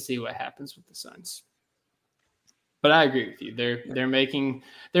interesting to see what happens with the Suns. But I agree with you. They're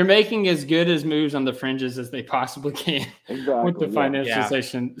making as good as moves on the fringes as they possibly can with the financial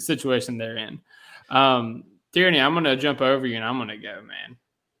situation they're in. Tyranny, I'm going to jump over you and I'm going to go, man.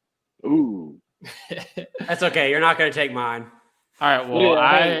 Ooh. That's okay. You're not going to take mine. All right. Well, look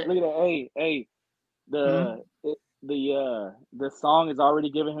at that. Hey, the song is already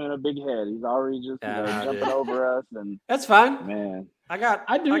giving him a big head. He's already just jumping over us, and that's fine. Man,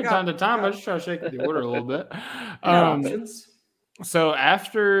 I do it time to time. I just try to shake the order a little bit. So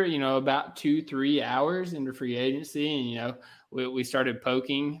after about 2-3 hours into free agency, and we started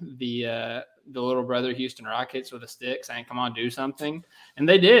poking the little brother Houston Rockets with a stick, saying, "Come on, do something," and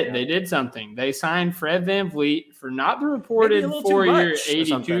they did. Yeah. They did something. They signed Fred VanVleet for not the reported 4-year,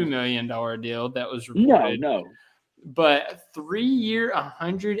 $82 million deal that was reported. No. But 3-year,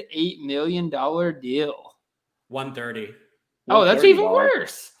 $108 million deal. 130. Oh, that's even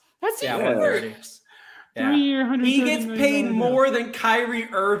worse. That's even 130. worse. 3-year, $130 He gets paid more than Kyrie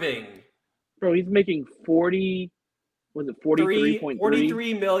Irving. Bro, he's making 43.3?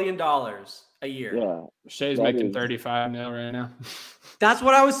 $43 million a year. Yeah. Shay's making $35 million right now. That's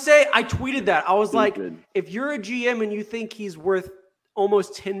what I was saying. I tweeted that. I was like, if you're a GM and you think he's worth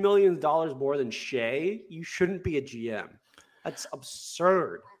almost $10 million more than Shea, you shouldn't be a GM. That's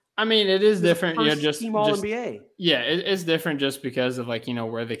absurd. I mean, it is different, First team All NBA. Yeah, it's different just because of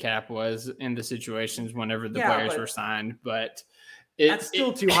where the cap was in the situations whenever the players were signed. But that's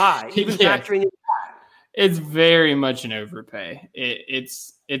still too high, even factoring in that. It's very much an overpay.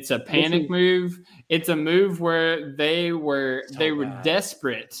 It's a panic move. It's a move where they were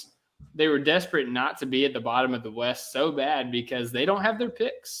desperate. They were desperate not to be at the bottom of the West so bad because they don't have their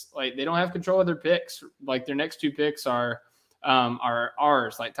picks. They don't have control of their picks. Their next 2 picks are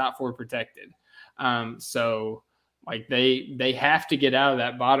ours, top 4 protected. So they have to get out of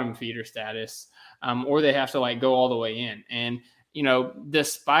that bottom feeder status, or they have to go all the way in. And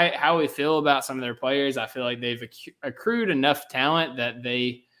despite how we feel about some of their players, I feel like they've accrued enough talent that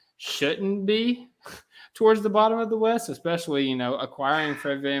they shouldn't be towards the bottom of the West, especially, acquiring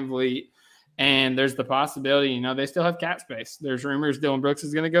Fred VanVleet. And there's the possibility, they still have cap space. There's rumors Dylan Brooks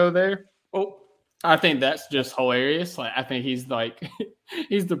is going to go there. Oh, I think that's just hilarious. I think he's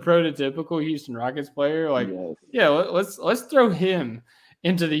he's the prototypical Houston Rockets player. Yeah, let's throw him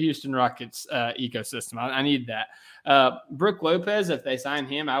into the Houston Rockets ecosystem. I need that. Brook Lopez, if they sign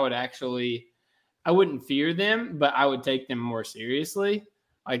him, I wouldn't fear them, but I would take them more seriously.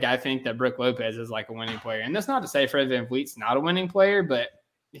 I think that Brook Lopez is a winning player. And that's not to say Fred VanVleet's not a winning player, but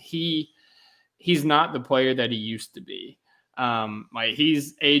he's not the player that he used to be.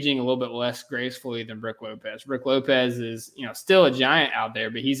 He's aging a little bit less gracefully than Brook Lopez. Brook Lopez is, still a giant out there,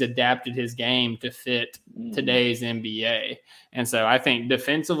 but he's adapted his game to fit today's NBA. And so I think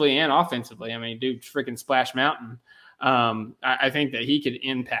defensively and offensively, dude, freaking Splash Mountain. I think that he could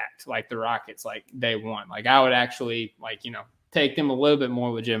impact the Rockets day one. I would actually take them a little bit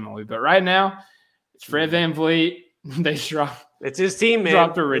more legitimately. But right now, it's Fred VanVleet. It's his team, man.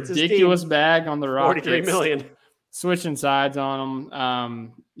 Dropped a ridiculous bag on the Rockets. $43 million. Switching sides on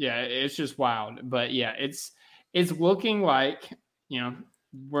them. It's just wild. But yeah, it's looking like,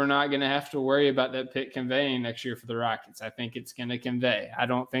 we're not going to have to worry about that pick conveying next year for the Rockets. I think it's going to convey. I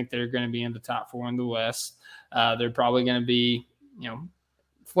don't think they're going to be in the top 4 in the West. They're probably going to be,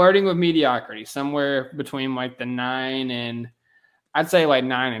 flirting with mediocrity somewhere between the 9 and I'd say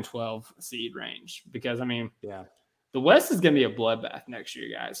 9 and 12 seed range, because the West is going to be a bloodbath next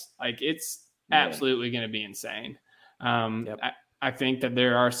year, guys. It's absolutely going to be insane. I think that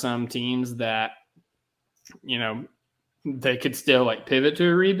there are some teams that, they could still pivot to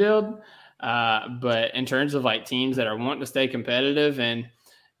a rebuild. But in terms of teams that are wanting to stay competitive, and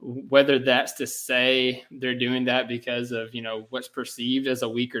whether that's to say they're doing that because of, what's perceived as a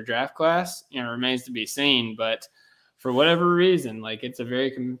weaker draft class, remains to be seen. But for whatever reason, it's a very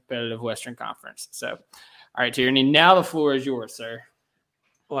competitive Western Conference. So, all right, Tyranny, now the floor is yours, sir.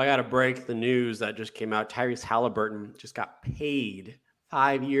 Well, I got to break the news that just came out. Tyrese Halliburton just got paid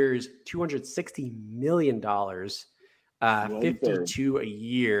 5 years, $260 million, 52 a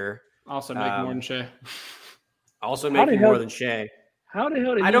year. Also make more than Shea. Also making more than Shea. How the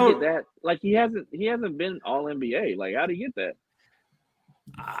hell did he get that? He hasn't been all NBA. How did he get that?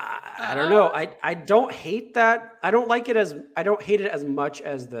 I don't know. I don't hate that. I don't hate it as much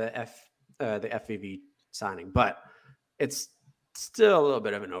as the FVV signing, but it's still a little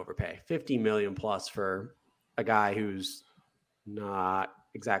bit of an overpay. $50 million plus for a guy who's not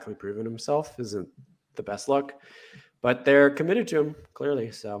exactly proven himself isn't the best look, but they're committed to him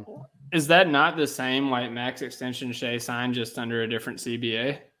clearly. So is that not the same max extension Shea signed, just under a different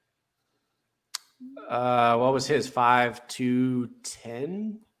CBA? What was his 5 to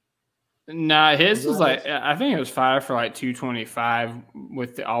 10? Nah, his was I think it was 5 for 225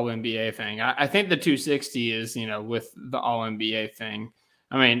 with the All NBA thing. I think the 260 is with the All NBA thing.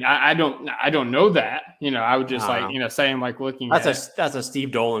 I don't know that. I would just saying looking. That's a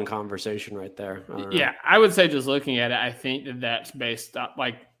Steve Dolan conversation right there. I would say just looking at it, I think that's based off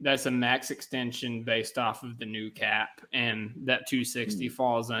that's a max extension based off of the new cap, and that 260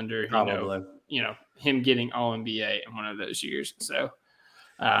 falls under him getting All NBA in one of those years. So.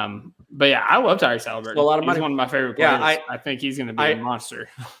 But yeah, I love Tyrese Halliburton. A lot of money. He's one of my favorite players. Yeah, I think he's going to be a monster.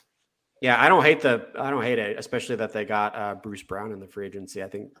 Yeah, I don't hate it, especially that they got Bruce Brown in the free agency. I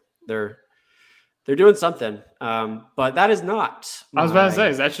think they're doing something. But that is not. I was about to say,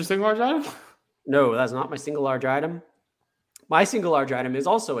 is that your single large item? No, that's not my single large item. My single large item is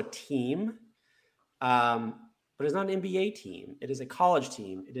also a team, but it's not an NBA team. It is a college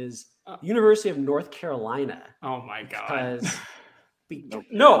team. It is University of North Carolina. Oh my god.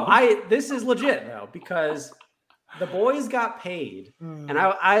 This is legit though, because the boys got paid, and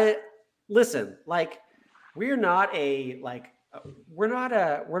I listen. We're not a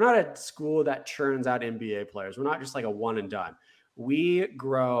school that churns out NBA players. We're not just a one and done. We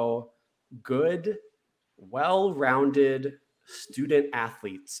grow good, well-rounded student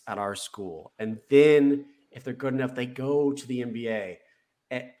athletes at our school. And then if they're good enough, they go to the NBA.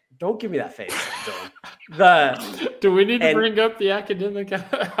 And don't give me that face, Dylan. Do we need to bring up the academic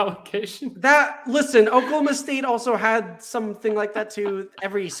allocation? Listen, Oklahoma State also had something like that too.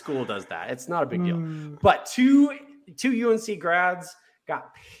 Every school does that. It's not a big deal. But two UNC grads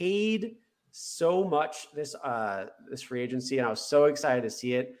got paid so much this free agency, and I was so excited to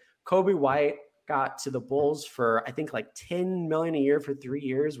see it. Kobe White got to the Bulls for I think like $10 million a year for 3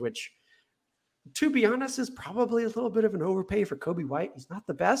 years, which, to be honest, is probably a little bit of an overpay for Kobe White. He's not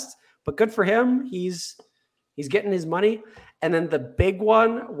the best, but good for him. He's getting his money. And then the big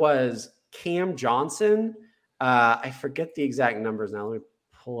one was Cam Johnson. I forget the exact numbers now. Let me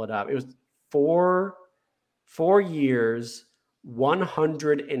pull it up. It was four years,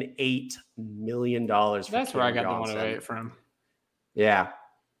 $108 million. That's where I got the 108 from. Yeah.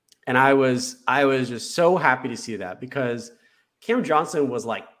 And I was just so happy to see that, because Cam Johnson was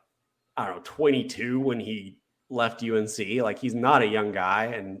like, I don't know, 22 when he left UNC. Like, he's not a young guy.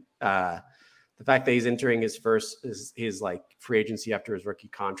 And the fact that he's entering his like free agency after his rookie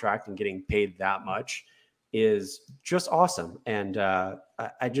contract and getting paid that much is just awesome. And I'm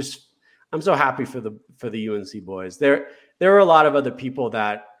so happy for the UNC boys. There were a lot of other people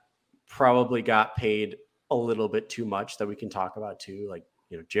that probably got paid a little bit too much that we can talk about too. Like,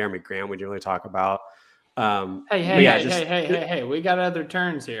 Jeremy Graham, we didn't really talk about. Hey, we got other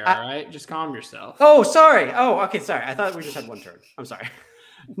turns here. All right. Just calm yourself. Oh, sorry. Oh, okay. Sorry. I thought we just had one turn. I'm sorry.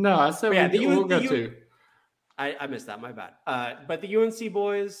 No, I said we'll go to. I missed that. My bad. But the UNC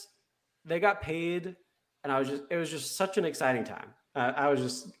boys, they got paid, and it was just such an exciting time. I was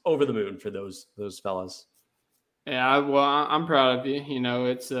just over the moon for those fellas. Yeah, well, I'm proud of you.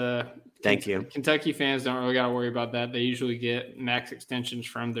 It's thank you. Kentucky fans don't really got to worry about that. They usually get max extensions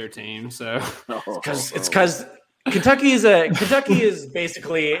from their team, so it's because Kentucky is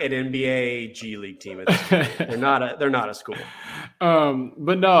basically an NBA G League team. They're not a school.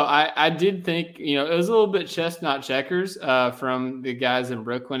 But no, I did think it was a little bit chestnut checkers from the guys in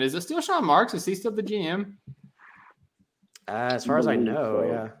Brooklyn. Is it still Sean Marks? Is he still the GM? As far as I know,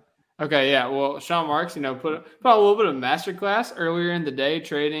 yeah. Okay, yeah. Well, Sean Marks, put a little bit of masterclass earlier in the day,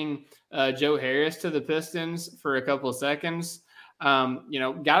 trading Joe Harris to the Pistons for a couple of seconds. Got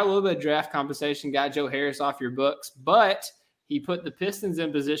a little bit of draft compensation, got Joe Harris off your books, but he put the Pistons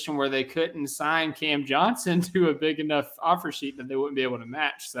in position where they couldn't sign Cam Johnson to a big enough offer sheet that they wouldn't be able to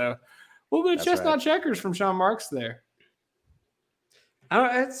match. So a little bit of chestnut checkers from Sean Marks there.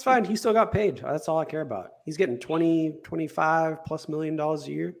 It's fine. He still got paid. That's all I care about. He's getting $25+ million a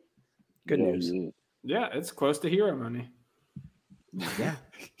year. Good news. Yeah, it's close to hero money. Yeah.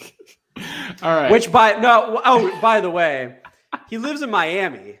 All right. By the way, he lives in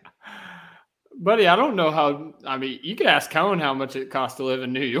Miami. Buddy, I don't know how. I mean, you could ask Cohen how much it costs to live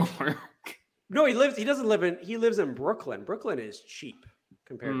in New York. No, he lives in Brooklyn. Brooklyn is cheap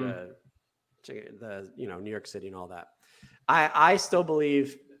compared to the New York City and all that. I still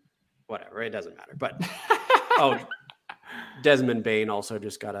believe, whatever, it doesn't matter. But Desmond Bain also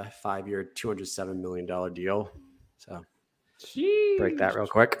just got a 5-year, $207 million deal. So break that real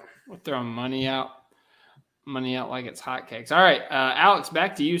quick. We're throwing money out like it's hotcakes. All right, Alex,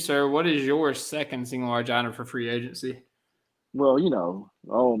 back to you, sir. What is your second single large item for free agency? Well,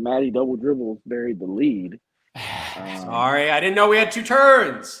 Matty Double Dribbles buried the lead. Sorry, I didn't know we had two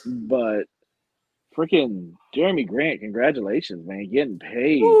turns. But freaking Jeremy Grant, congratulations, man, getting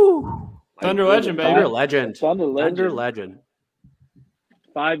paid. Thunder legend, baby. Thunder legend.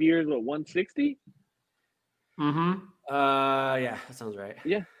 5 years, 160? Mm-hmm. Yeah, that sounds right.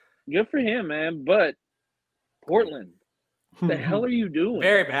 Yeah, good for him, man. But Portland, what the hell are you doing?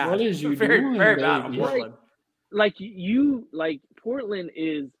 Very bad. What is you very, doing? Very bad on Portland.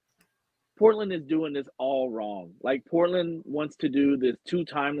 Portland is doing this all wrong. Like, Portland wants to do this 2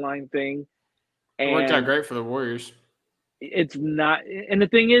 timeline thing. And it worked out great for the Warriors. It's not, and the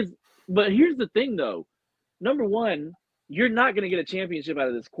thing is, but here's the thing though. Number one, you're not going to get a championship out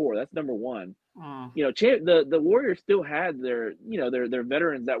of this core. That's number one. The Warriors still had their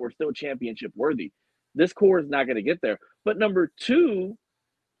veterans that were still championship worthy. This core is not going to get there. But number two,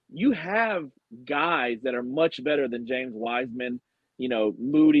 you have guys that are much better than James Wiseman,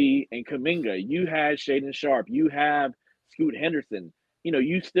 Moody and Kuminga. You had Shaedon Sharpe. You have Scoot Henderson.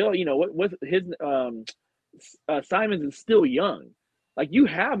 You still, what his Simons is still young. Like, you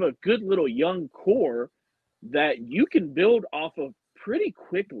have a good little young core that you can build off of pretty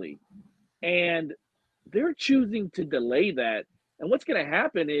quickly. And they're choosing to delay that. And what's going to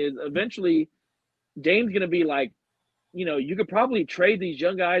happen is eventually Dame's going to be like, you could probably trade these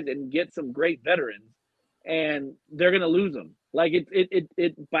young guys and get some great veterans. and they're gonna lose him. Like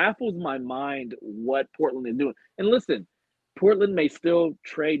it baffles my mind what Portland is doing. And listen, Portland may still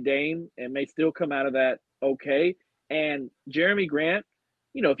trade Dame and may still come out of that okay. And Jeremy Grant,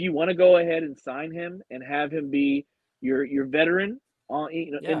 if you want to go ahead and sign him and have him be your veteran on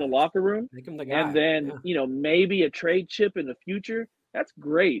in the locker room, Make him the guy. and then maybe a trade chip in the future, that's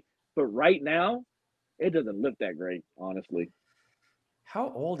great. But right now, it doesn't look that great, honestly.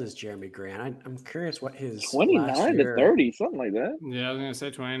 How old is Jeremy Grant? I'm curious what his 29 to 30, something like that. Yeah, I was gonna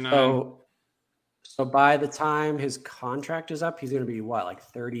say 29. So by the time his contract is up, he's gonna be what, like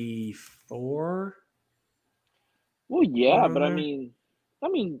 34? Well, yeah, but I mean,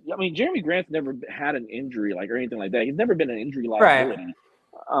 Jeremy Grant's never had an injury or anything like that. He's never been an injury liability. Right.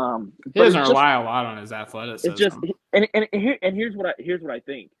 He doesn't rely a lot on his athleticism. It's just here's what I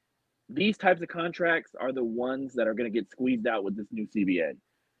think. These types of contracts are the ones that are going to get squeezed out with this new CBA.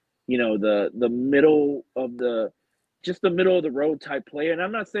 The middle of the road type player. And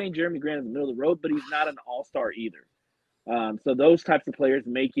I'm not saying Jeremy Grant is the middle of the road, but he's not an all-star either. So those types of players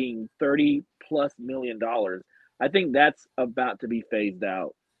making $30+ million, I think that's about to be phased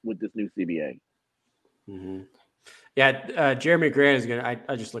out with this new CBA. Mm-hmm. Yeah, Jeremy Grant is gonna.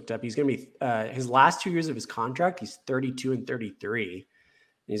 I just looked up. He's gonna be his last 2 years of his contract. He's 32 and 33.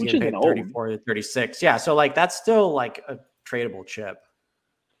 He's getting paid 34 to 36. Yeah, so that's still a tradable chip.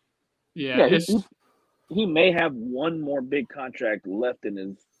 Yeah, he may have one more big contract left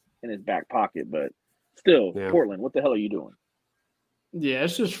in his back pocket, but still, Portland, what the hell are you doing? Yeah,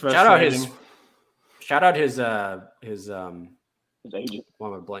 it's just frustrating. Shout out his agent.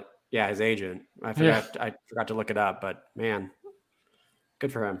 Yeah, his agent. I forgot to look it up, but man,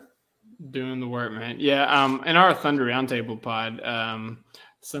 good for him. Doing the work, man. Yeah. In our Thunder Roundtable pod,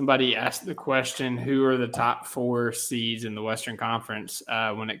 somebody asked the question, who are the top 4 seeds in the Western Conference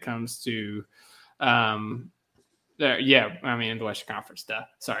when it comes to in the Western Conference stuff.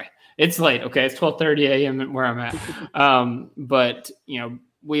 Sorry. It's late. Okay. It's 12:30 a.m. where I'm at. But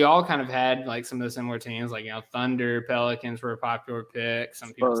we all kind of had some of the similar teams, Thunder, Pelicans were a popular pick.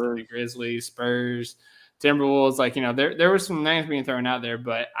 Some people said the Grizzlies, Spurs, Timberwolves. There were some names being thrown out there,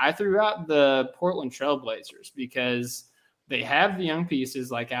 but I threw out the Portland Trailblazers because they have the young pieces,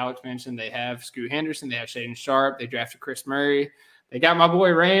 like Alex mentioned. They have Scoot Henderson, they have Shaedon Sharpe, they drafted Chris Murray, they got my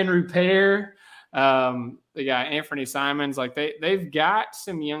boy Rand Repair. They got Anthony Simons. They've got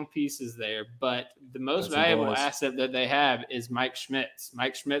some young pieces there, but the most valuable asset that they have is Mike Schmitz.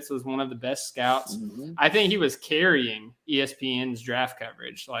 Mike Schmitz was one of the best scouts. Mm-hmm. I think he was carrying ESPN's draft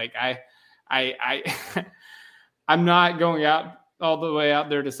coverage. I'm not going out all the way out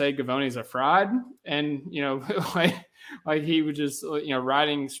there to say Gavoni's a fraud, and he was just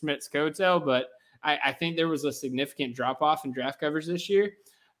riding Schmidt's coattail, but I think there was a significant drop off in draft coverage this year.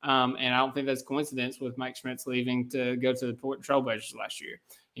 And I don't think that's coincidence with Mike Schmitz leaving to go to the Portland Trailblazers last year.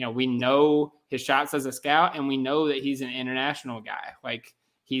 We know his shots as a scout, and we know that he's an international guy.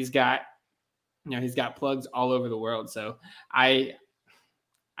 He's got plugs all over the world. So I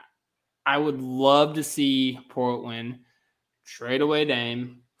would love to see Portland trade away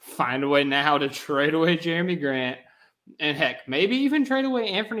Dame, find a way now to trade away Jeremy Grant, and heck, maybe even trade away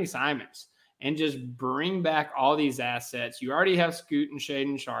Anthony Simons. And just bring back all these assets. You already have Scoot and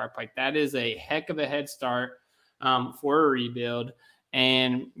Shaedon Sharpe. That is a heck of a head start for a rebuild.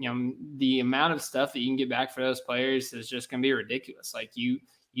 And, the amount of stuff that you can get back for those players is just going to be ridiculous. You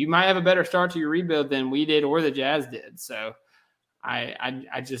might have a better start to your rebuild than we did or the Jazz did. So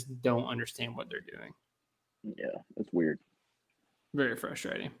I just don't understand what they're doing. Yeah, it's weird. Very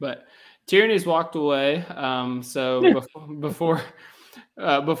frustrating. But Tyranny's walked away. So before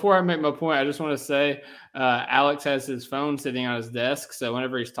I make my point, I just want to say Alex has his phone sitting on his desk. So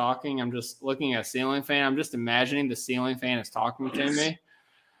whenever he's talking, I'm just looking at a ceiling fan. I'm just imagining the ceiling fan is talking to me.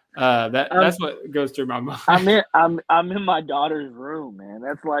 That's what goes through my mind. I'm in my daughter's room, man.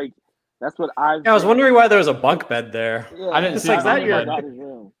 That's what I've. I was wondering why there was a bunk bed there. Yeah, I didn't see that. Your daughter's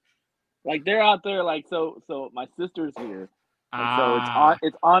room. They're out there. So my sister's here. So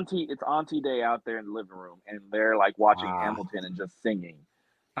it's auntie day out there in the living room, and they're watching Hamilton and just singing.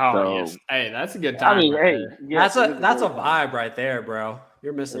 Oh, yes. Hey, that's a good time. I mean, that's a vibe right there, bro.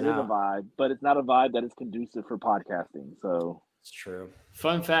 You're missing out. It is a vibe, but it's not a vibe that is conducive for podcasting. So it's true.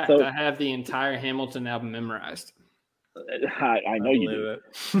 Fun fact: I have the entire Hamilton album memorized. I know you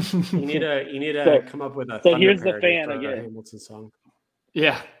do. You need to come up with a. So here's the fan again. Hamilton song.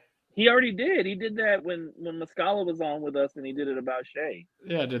 Yeah. He already did. He did that when Muscala was on with us, and he did it about Shea.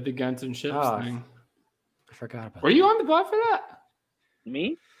 Yeah, did the Guns and Ships thing. I forgot about. Were you on the pod for that?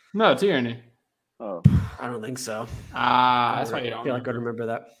 Me? No, Tyranny. Oh, I don't think so. That's why you don't. I feel like I remember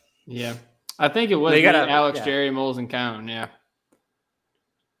that. Yeah. I think it was Alex, Jerry, Moles, and Cone. Yeah.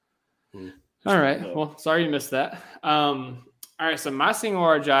 All right. Well, sorry you missed that. All right. So my single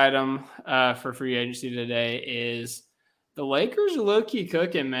large item for free agency today is the Lakers are low key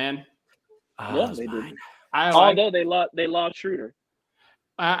cooking, man. Yeah, they did. Although they lost Schroeder.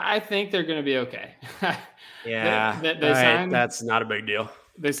 I think they're going to be okay. Yeah, they signed, that's not a big deal.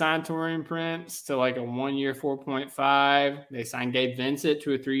 They signed Taurean Prince to like a 1 year 4.5. They signed Gabe Vincent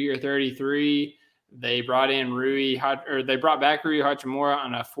to a 3 year 33. They brought back Rui Hachimura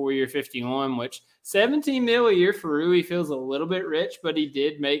on a 4 year 51, which 17 mil a year for Rui feels a little bit rich, but he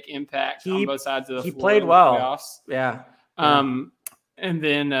did make impact on both sides of the floor. He played well. Playoffs. Yeah. And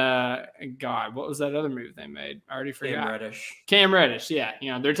then, what was that other move they made? I already forgot. Cam Reddish, yeah.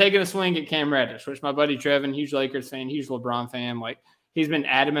 They're taking a swing at Cam Reddish, which my buddy Trevin, huge Lakers fan, huge LeBron fan, like he's been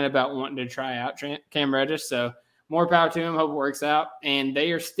adamant about wanting to try out Cam Reddish. So more power to him. Hope it works out. And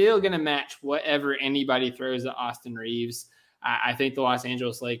they are still going to match whatever anybody throws at Austin Reeves. I think the Los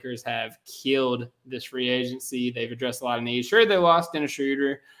Angeles Lakers have killed this free agency. They've addressed a lot of needs. Sure, they lost Dennis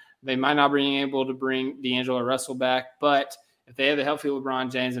Schroeder. They might not be able to bring D'Angelo Russell back, but if they have a healthy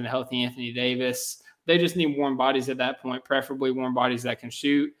LeBron James and a healthy Anthony Davis, they just need warm bodies at that point, preferably warm bodies that can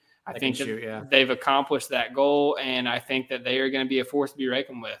shoot. I think they've accomplished that goal, and I think that they are going to be a force to be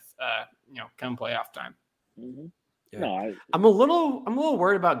reckoned with, come playoff time. Mm-hmm. Yeah. No, I'm a little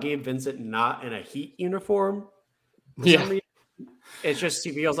worried about Gabe Vincent not in a Heat uniform. It's just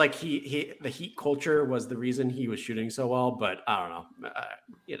he feels like the Heat culture was the reason he was shooting so well, but I don't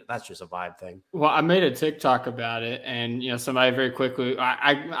know. That's just a vibe thing. Well, I made a TikTok about it, and somebody very quickly,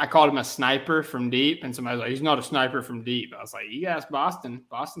 I called him a sniper from deep, and somebody was like, "He's not a sniper from deep." I was like, "You asked Boston.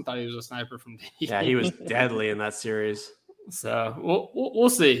 Boston thought he was a sniper from deep." Yeah, he was deadly in that series. So we'll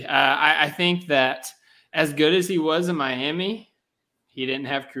see. I think that as good as he was in Miami, he didn't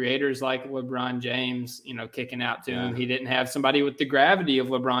have creators like LeBron James, kicking out to him. He didn't have somebody with the gravity of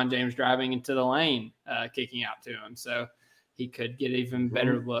LeBron James driving into the lane, kicking out to him. So he could get even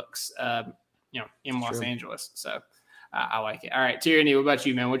better looks, in Los Angeles. So I like it. All right, Tyranny, what about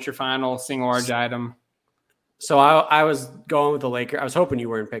you, man? What's your final single large item? So I was going with the Lakers. I was hoping you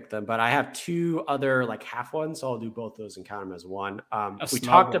weren't pick them, but I have two other half ones, so I'll do both those and count them as one. We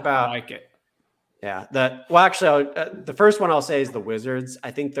talked about. I like it. Yeah. The first one I'll say is the Wizards. I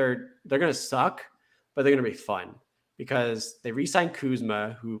think they're going to suck, but they're going to be fun because they re-signed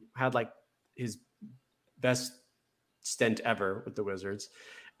Kuzma, who had his best stint ever with the Wizards.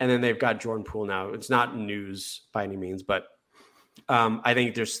 And then they've got Jordan Poole now. It's not news by any means, but I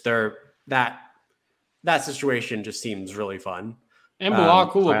think that situation just seems really fun. And Bilal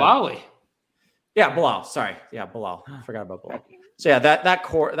Coulibaly. Yeah, Bilal. Sorry. Yeah, Bilal. I forgot about Bilal. So yeah,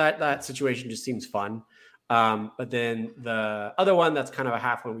 that situation just seems fun. But then the other one that's kind of a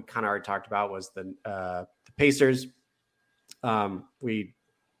half one we kind of already talked about was the Pacers. We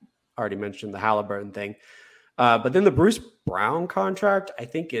already mentioned the Halliburton thing. But then the Bruce Brown contract, I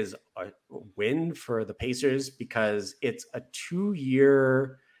think, is a win for the Pacers because it's a 2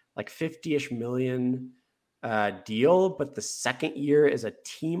 year, $50-ish million deal, but the second year is a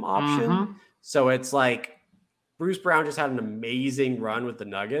team option. Mm-hmm. So it's Bruce Brown just had an amazing run with the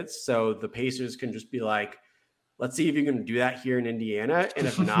Nuggets. So the Pacers can just be let's see if you can do that here in Indiana. And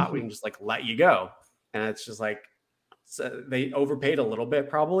if not, we can just let you go. And it's just so they overpaid a little bit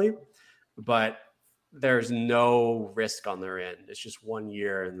probably, but there's no risk on their end. It's just 1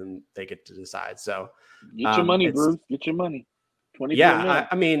 year and then they get to decide. So get your money, Bruce. Get your money. 24 yeah.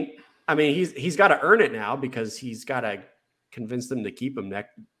 I mean, he's got to earn it now because he's got to convince them to keep him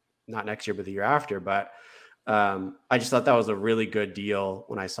not next year, but the year after. But I just thought that was a really good deal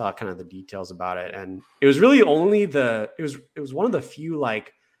when I saw kind of the details about it. And it was really only it was one of the few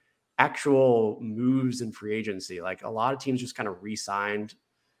actual moves in free agency. A lot of teams just kind of re-signed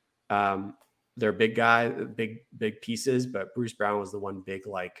their big guy, big pieces, but Bruce Brown was the one big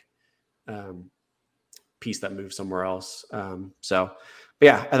piece that moved somewhere else. But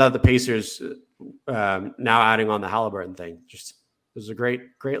yeah, I thought the Pacers now adding on the Halliburton thing, just it was a great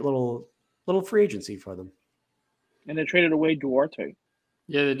little free agency for them. And they traded away Duarte.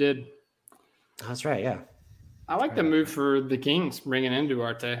 Yeah, they did. That's right. Yeah, I like the move for the Kings bringing in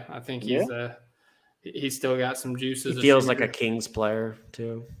Duarte. I think he's still got some juices. He feels like a Kings player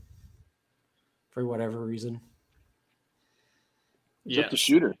too, for whatever reason. Just a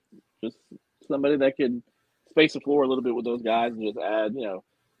shooter, just somebody that could space the floor a little bit with those guys and just add,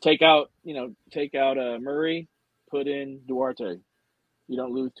 take out Murray, put in Duarte. You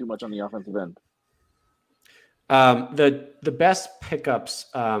don't lose too much on the offensive end. The best pickups,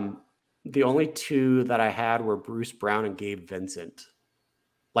 the only two that I had were Bruce Brown and Gabe Vincent.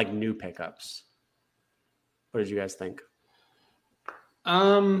 like new pickups. What did you guys think?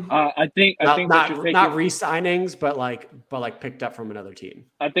 I think Not that you're taking not re-signings, but picked up from another team.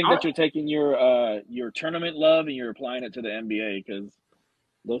 I think that you're taking your tournament love and you're applying it to the NBA because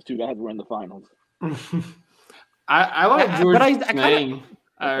those two guys were in the finals. I like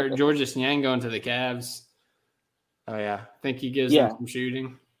But Georges Niang going to the Cavs. Oh yeah, I think he gives them some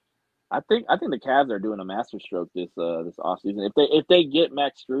shooting. I think the Cavs are doing a masterstroke this offseason. If they get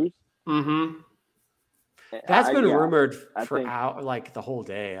Max Strus, that's been rumored like the whole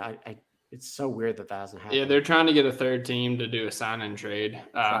day. It's so weird that hasn't happened. Yeah, they're trying to get a third team to do a sign and trade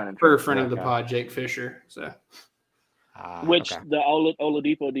for a friend of the pod, Jake Fisher. So, the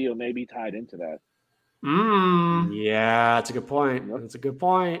Oladipo deal may be tied into that. Yeah, that's a good point. That's a good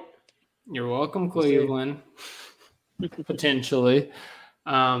point. You're welcome, Cleveland. Potentially.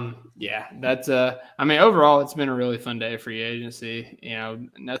 Yeah, that's I mean, overall, it's been a really fun day of free agency. You know,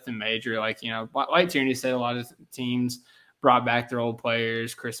 nothing major. Like Tyranny said, a lot of teams brought back their old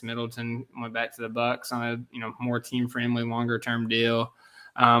players. Chris Middleton went back to the Bucks on a more team friendly, longer term deal.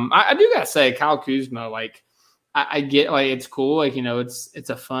 I do gotta say, Kyle Kuzma, like I get like it's cool, like it's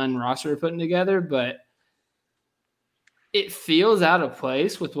a fun roster putting together, but it feels out of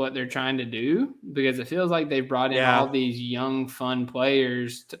place with what they're trying to do because it feels like they've brought in all these young, fun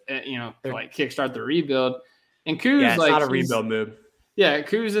players to, to like kickstart the rebuild. And Kuz, it's not a rebuild move. Yeah,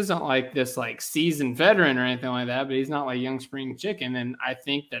 Kuz isn't like this like seasoned veteran or anything like that, but he's not like young spring chicken. And I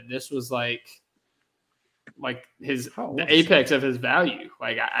think that this was like the apex of his value.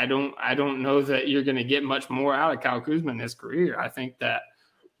 Like I don't know that you're going to get much more out of Kyle Kuzma in his career. I think that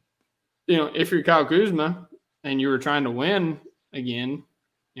if you're Kyle Kuzma and you were trying to win again,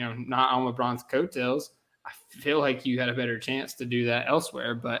 not on LeBron's coattails, I feel like you had a better chance to do that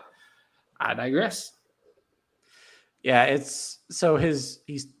elsewhere, but I digress. Yeah, he's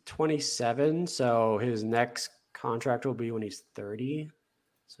 27, so his next contract will be when he's 30.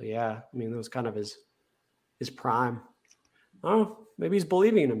 So yeah, I mean, that was kind of his prime. Oh, maybe he's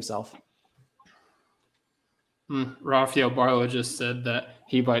believing in himself. Rafael Barlow just said that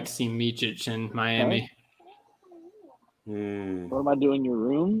he'd like to see MICIC in Miami. What am I doing in your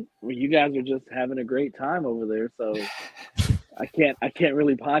room? Well, you guys are just having a great time over there, so I can't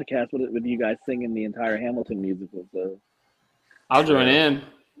really podcast with you guys singing the entire Hamilton musical. So I'll join in.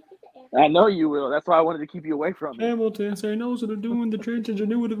 I know you will. That's why I wanted to keep you away from it. Hamilton, say no to the doing the trench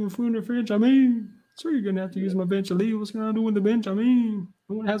ingenuity of food and French. I mean, so you're gonna have to use my bench to leave. What's gonna do in the bench? I mean,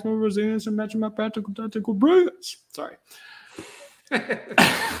 no one has more resilience and matching my practical tactical brilliance. Sorry.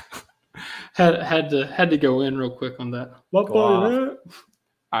 Had to go in real quick on that. All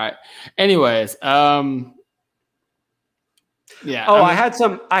right. Anyways, yeah. Oh, I had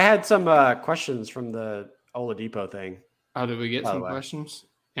some questions from the Oladipo thing. Oh, did we get some questions?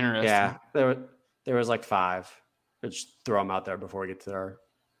 Interesting. Yeah, there was like 5. Let's just throw them out there before we get to our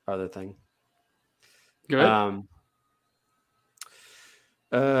other thing. Good.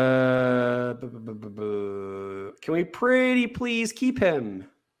 Can we pretty please keep him?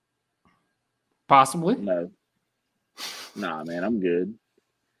 Possibly. No. Nah, man, I'm good.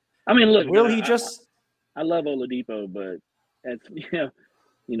 I mean, look. I love Oladipo, but that's we're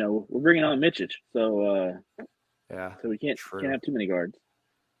bringing on Micic, so so we can't have too many guards.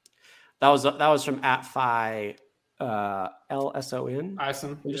 That was from @phi LSON.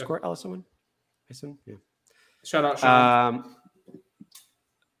 Ison. Underscore LSON. Ison. Yeah. Shout out, Sean.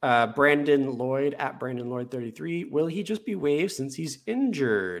 Brandon Lloyd @BrandonLloyd33. Will he just be waived since he's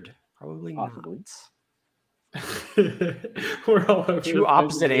injured? Probably Possibly. not. We're all over two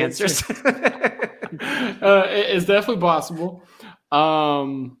opposite answers. It's definitely possible. I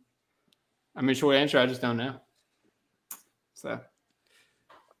mean, short answer, I just don't know. So,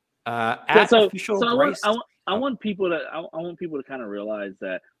 I want people to kind of realize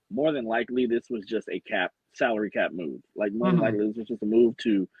that more than likely this was just a salary cap move. Like more than likely this was just a move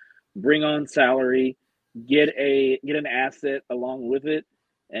to bring on salary, get an asset along with it,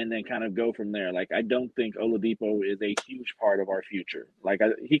 and then kind of go from there. Like I don't think Oladipo is a huge part of our future. Like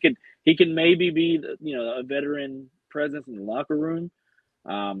he can maybe be a veteran presence in the locker room.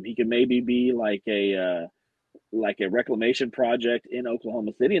 He could maybe be like a reclamation project in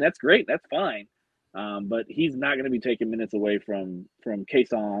Oklahoma City, and that's great. That's fine. But he's not going to be taking minutes away from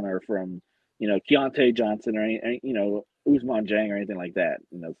Kason or from Keontae Johnson or any Ousmane Dieng or anything like that.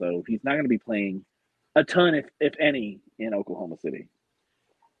 So he's not going to be playing a ton, if any, in Oklahoma City.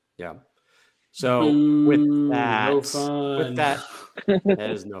 Yeah. So with that, that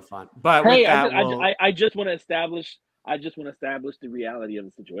is no fun. But hey, with that, I just want to establish the reality of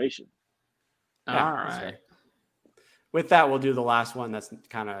the situation. All right. with that, we'll do the last one that's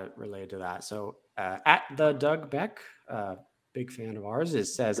kind of related to that. So at the Doug Beck, big fan of ours,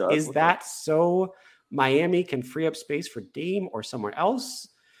 says, Doug, is that so Miami can free up space for Dame or somewhere else?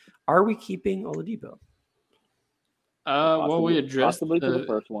 Are we keeping Oladipo? Well, we addressed possibly to the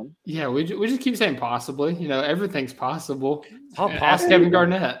first one. Yeah, we just keep saying possibly. You know, everything's possible. It's all Ask possible. Kevin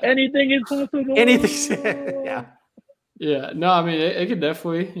Garnett. Anything is possible. Anything. Yeah. Yeah. No, I mean, it could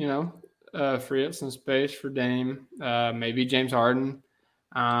definitely, free up some space for Dame. Maybe James Harden.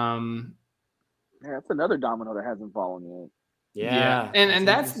 Yeah, that's another domino that hasn't fallen yet. Yeah. And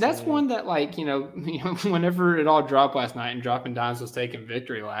that's one that, like, whenever it all dropped last night and Dropping Dimes was taking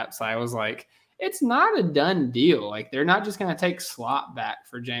victory laps, I was like, it's not a done deal. Like, they're not just going to take slot back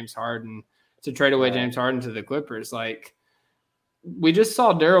for James Harden to trade away James Harden to the Clippers. Like, we just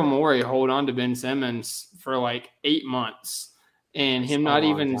saw Daryl Morey hold on to Ben Simmons for like 8 months and him not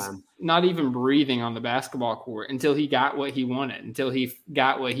even breathing on the basketball court until he got what he wanted, until he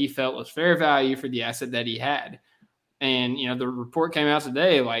got what he felt was fair value for the asset that he had. And, the report came out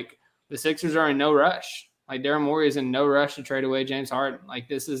today, like, the Sixers are in no rush. Like, Daryl Morey is in no rush to trade away James Harden. Like,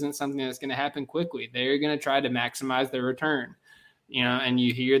 this isn't something that's going to happen quickly. They're going to try to maximize their return. And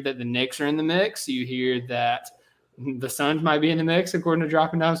you hear that the Knicks are in the mix. You hear that the Suns might be in the mix, according to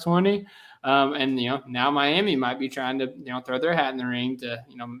Dropping Dimes 20. And, now Miami might be trying to, throw their hat in the ring to,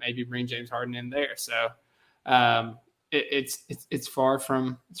 maybe bring James Harden in there. So it's far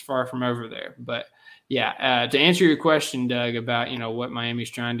from over there. But, yeah, to answer your question, Doug, about, what Miami's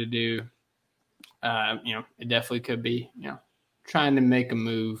trying to do, it definitely could be, trying to make a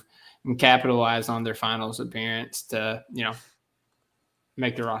move and capitalize on their finals appearance to,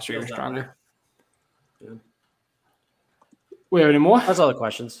 make the roster even stronger. Yeah. We have any more? That's all the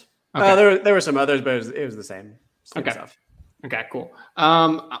questions. Okay. There were some others, but it was the same stuff. Okay, cool.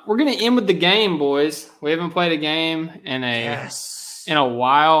 We're going to end with the game, boys. We haven't played a game in a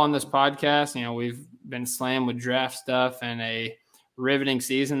while on this podcast. We've been slammed with draft stuff and a riveting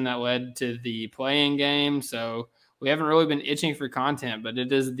season that led to the play-in game. So we haven't really been itching for content, but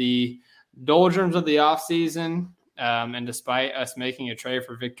it is the doldrums of the offseason. And despite us making a trade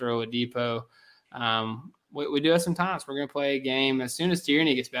for Victor Oladipo, we do have some time. So we're going to play a game as soon as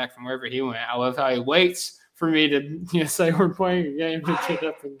Tyranny gets back from wherever he went. I love how he waits for me to say we're playing a game to get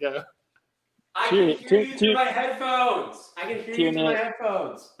up and go. I can hear you through my headphones. Tyranny has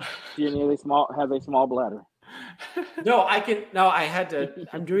a small bladder. No, I can. No, I had to.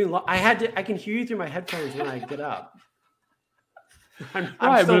 I'm doing. I had to. I can hear you through my headphones when I get up. I'm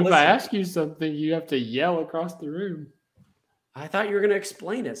but still if I ask you something, you have to yell across the room. I thought you were going to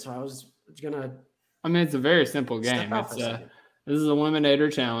explain it, so I was going to. I mean, it's a very simple game. This is a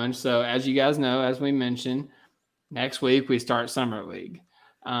Eliminator Challenge. So, as you guys know, as we mentioned, next week we start Summer League.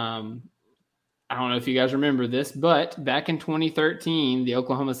 I don't know if you guys remember this, but back in 2013, the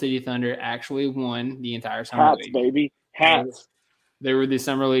Oklahoma City Thunder actually won the entire Summer League. Baby. Hats. They were the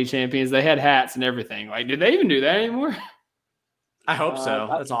Summer League champions. They had hats and everything. Like, did they even do that anymore? I hope so.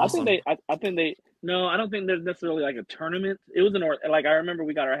 That's awesome. I think they. No, I don't think there's necessarily like a tournament. It was like I remember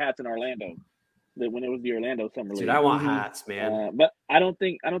we got our hats in Orlando, when it was the Orlando Summer League. Dude, I want hats, man. But I don't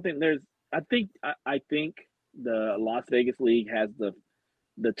think there's. I think the Las Vegas League has the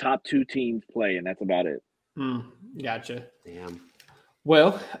top two teams play, and that's about it. Gotcha. Damn.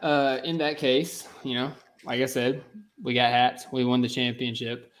 Well, in that case, like I said, we got hats. We won the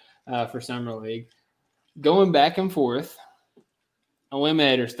championship for Summer League. Going back and forth,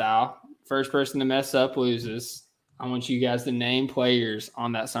 Eliminator style. First person to mess up loses. I want you guys to name players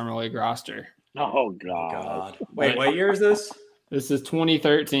on that Summer League roster. Oh, God. Wait, what year is this? This is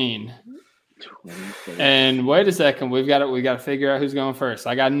 2013. And wait a second, we got to figure out who's going first.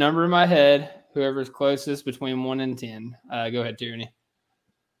 I got a number in my head. Whoever's closest between 1 and 10. Go ahead, Tyranny.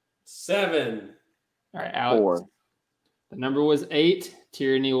 7. All right, Alex. 4. The number was 8.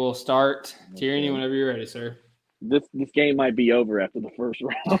 Tyranny will start. Tyranny, whenever you're ready, sir. This game might be over after the first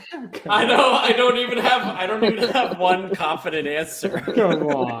round. I know. I don't even have one confident answer. Come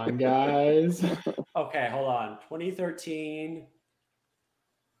on, guys. Okay, hold on. 2013.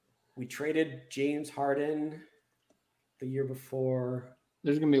 We traded James Harden the year before.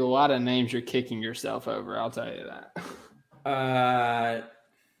 There's going to be a lot of names you're kicking yourself over. I'll tell you that.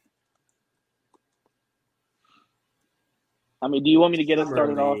 I mean, do you want me to get us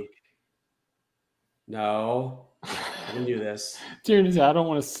started off? No. I can do this. Tyranny, I don't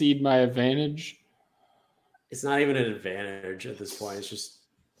want to cede my advantage. It's not even an advantage at this point. It's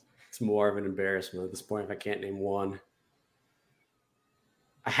more of an embarrassment at this point if I can't name one.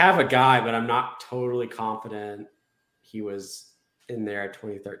 I have a guy, but I'm not totally confident he was in there at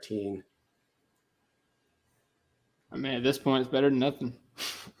 2013. I mean, at this point, it's better than nothing.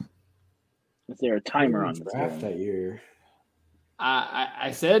 Is there a timer on this draft one? that year?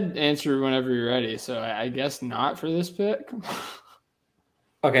 I said answer whenever you're ready, so I guess not for this pick.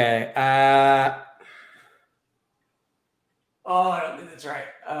 Okay. I don't think that's right.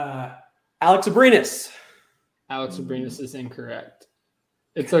 Alex Abrinas. Alex Abrinas is incorrect.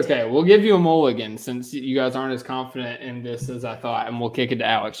 It's okay. We'll give you a mulligan since you guys aren't as confident in this as I thought, and we'll kick it to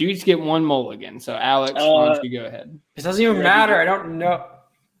Alex. You each get one mulligan. So, Alex, why don't you go ahead? It doesn't even matter. I don't know.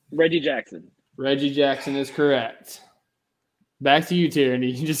 Reggie Jackson. Reggie Jackson is correct. Back to you,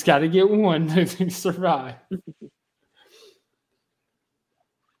 Tyranny. You just got to get one to survive.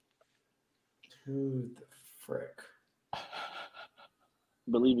 Who the frick?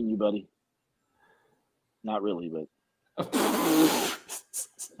 Believe in you, buddy. Not really, but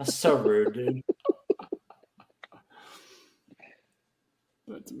That's so rude, dude.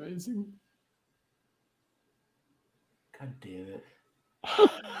 That's amazing. God damn it.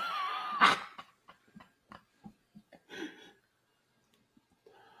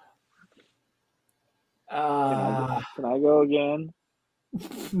 can I go again?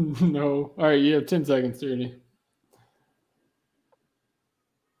 No. All right, you have 10 seconds, Tyranny.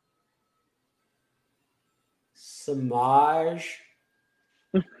 Samaj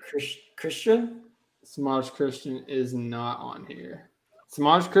Christian? Samaj Christian is not on here.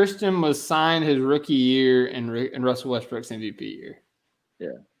 Samaj Christian was signed his rookie year in Russell Westbrook's MVP year.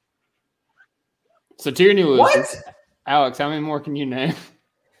 Yeah. So Tyranny loses. What? Alex, how many more can you name?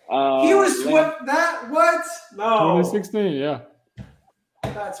 He was swept that? What? No. 2016, yeah.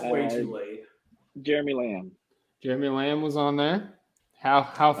 That's way too late. Jeremy Lamb. Jeremy Lamb was on there.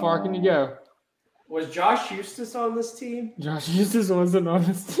 How far can you go? Was Josh Eustace on this team? Josh Eustace wasn't on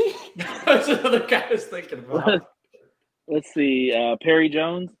this team. That's another guy I was thinking about. Let's see. Perry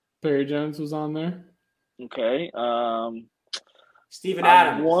Jones. Perry Jones was on there. Okay. Steven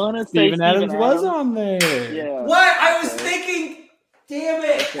Adams. I want to say Steven Adams was on there. Yeah. What? I was thinking. Damn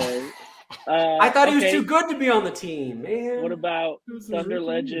it. Okay. I thought he was too good to be on the team, man. What about Thunder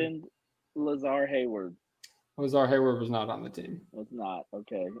legend Lazar Hayward? Lazar Hayward was not on the team. Was not.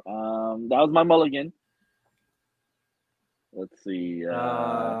 Okay. That was my mulligan. Let's see.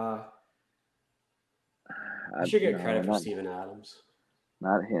 I should get credit for Steven Adams.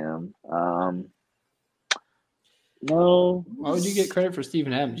 Not him. No. Why would you get credit for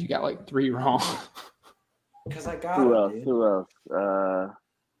Steven Adams? You got like 3 wrong. Because I got Who him, else? dude. Who else?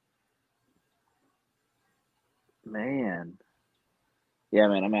 Man. Yeah,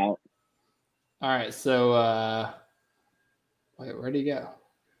 man, I'm out. All right, so wait, where'd he go?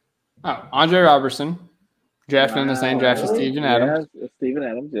 Oh, Andre Robertson, drafted in the same draft as Steven Adams. Yeah, Steven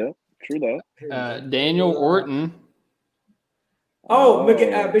Adams, yeah. True that. Daniel Orton.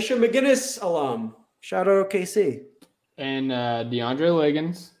 Bishop McGinnis alum. Shout out KC. And DeAndre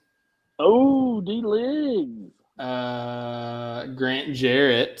Liggins. Oh, D-Ligs. Grant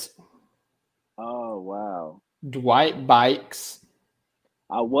Jarrett. Oh, wow. Dwight Bikes.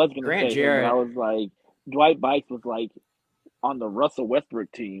 I was going to say Jarrett. I was like, Dwight Bikes was like on the Russell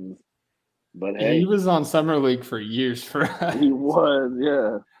Westbrook teams. But hey. He was on Summer League for years for us. He was,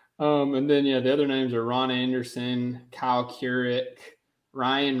 yeah. And then, the other names are Ron Anderson, Kyle Kuric,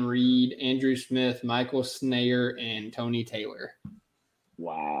 Ryan Reed, Andrew Smith, Michael Snayer, and Tony Taylor.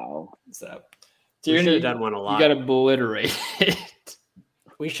 Wow. So, we should have done one a lot. You got obliterated.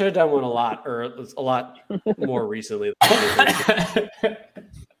 We should have done one a lot more recently. I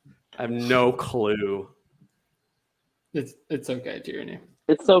have no clue. It's okay, Tyranny.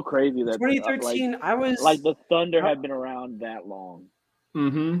 It's so crazy that 2013. I was like the Thunder have been around that long.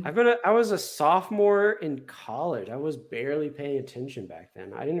 Mm-hmm. I was a sophomore in college. I was barely paying attention back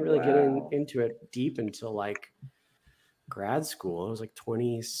then. I didn't really get into it deep until like grad school. It was like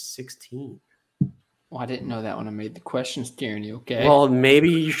 2016. Well, I didn't know that when I made the questions, Tyranny. Okay. Well, maybe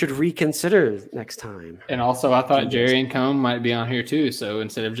you should reconsider next time. And also, I thought Jerry and Combe might be on here too. So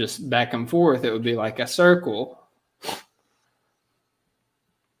instead of just back and forth, it would be like a circle.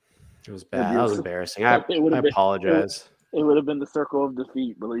 It was bad. That was embarrassing. I apologize. It would have been the circle of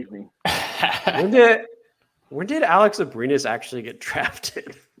defeat, believe me. When did Alex Abrinas actually get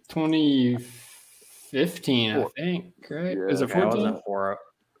drafted? 2015, I think. Right? Yeah, Is it 14? I wasn't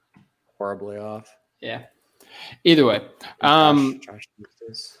horribly off. Yeah. Either way. No,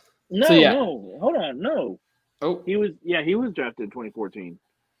 hold on, no. Oh, he was drafted in 2014.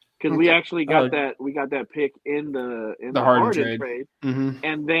 Because we actually got that pick in the Harden trade. Mm-hmm.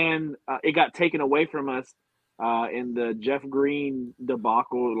 And then it got taken away from us in the Jeff Green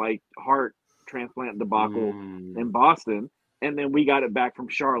debacle, like heart transplant debacle in Boston. And then we got it back from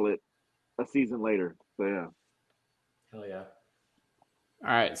Charlotte a season later. So yeah. Hell yeah. All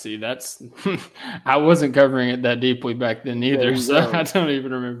right, see, that's I wasn't covering it that deeply back then either, so I don't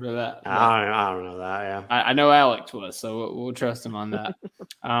even remember that. I don't know that. Yeah, I know Alex was, so we'll trust him on that.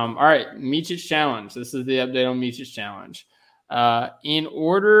 All right, MICIC Challenge. This is the update on MICIC Challenge. In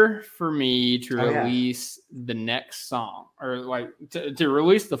order for me to release the next song, or like to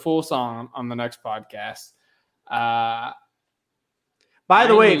release the full song on the next podcast. By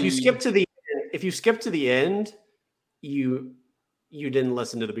the way, if you skip to the end, you didn't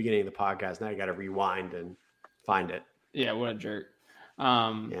listen to the beginning of the podcast. Now you got to rewind and find it. Yeah, what a jerk.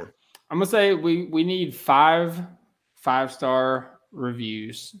 I'm gonna say we need 5-star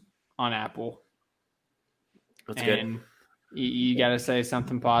reviews on Apple. That's good. You got to say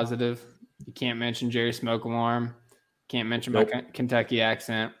something positive. You can't mention Jerry Smoke Alarm. Can't mention my Kentucky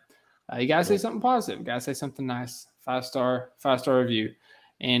accent. You got to say something positive. You got to say something nice. 5-star review.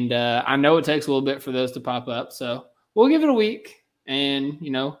 And I know it takes a little bit for those to pop up, so we'll give it a week. And,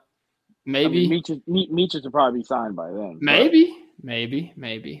 maybe. MICIC will probably be signed by then. Maybe. But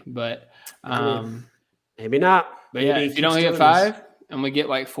maybe not. But yeah, if you don't get 5 and we get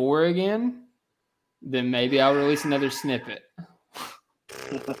like 4 again, then maybe I'll release another snippet.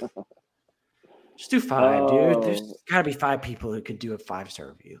 Just do 5, dude. There's got to be 5 people who could do a 5-star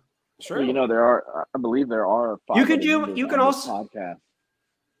review. Sure. Well, I believe there are 5. You can also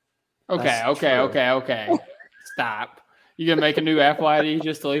podcast. Okay. Stop. You gonna make a new Apple ID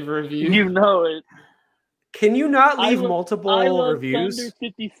just to leave a review? You know it. Can you not leave multiple reviews? Thunder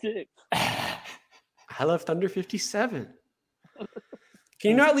 56. I love Thunder 57. Can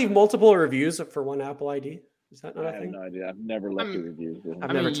you not leave multiple reviews for one Apple ID? Is that not a thing? I have no idea. I've never left a review.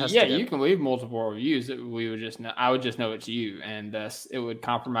 I've never tested it. Yeah, you can leave multiple reviews. I would just know it's you, and thus it would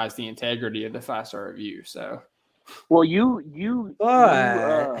compromise the integrity of the 5-star review. So, well,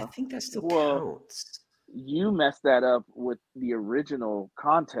 I think that still counts. You messed that up with the original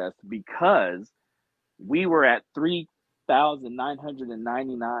contest because we were at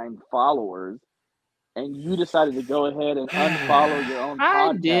 3,999 followers, and you decided to go ahead and unfollow your own podcast.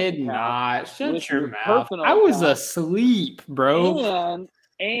 I did not. Shut your mouth. I was asleep, bro.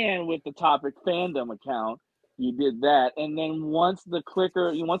 And with the Topic Fandom account, you did that. And then once the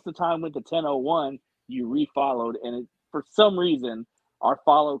time went to 10:01, you refollowed, and for some reason, our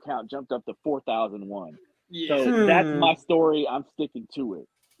follow count jumped up to 4,001. Yeah. So that's my story. I'm sticking to it.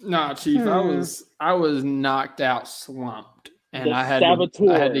 Nah, Chief, I was knocked out, slumped, and I had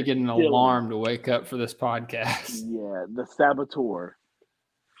to get an alarm to wake up for this podcast. Yeah, the saboteur.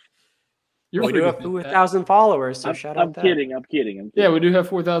 We do have 4,000 followers, so shout out. I'm kidding. Yeah, we do have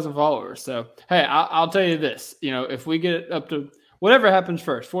 4,000 followers. So hey, I'll tell you this: if we get up to whatever happens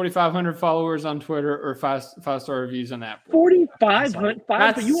first, 4,500 followers on Twitter or 5-star reviews on Apple. 4,500.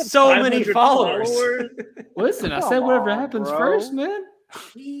 That's so many followers. Listen, I said whatever happens first, man.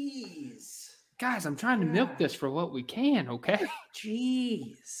 Jeez, guys, I'm trying to milk this for what we can. Okay.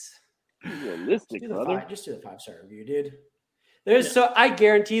 Jeez. Realistic, brother. Just do the 5-star review, dude. I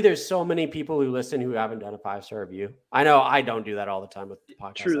guarantee there's so many people who listen who haven't done a 5-star review. I know I don't do that all the time with the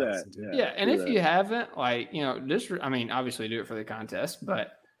podcast. True that. Yeah, and if you haven't, obviously do it for the contest,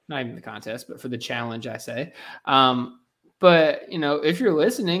 but not even the contest, but for the challenge, I say. But if you're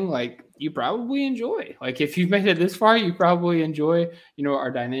listening, you probably enjoy. If you've made it this far, you probably enjoy, our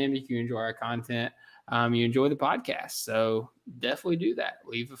dynamic. You enjoy our content. You enjoy the podcast. So definitely do that.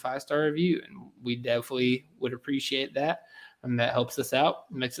 Leave a 5-star review, and we definitely would appreciate that. And that helps us out.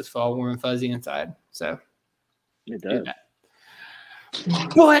 It makes us feel all warm and fuzzy inside. So it does.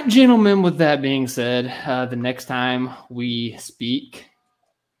 But, gentlemen, with that being said, the next time we speak,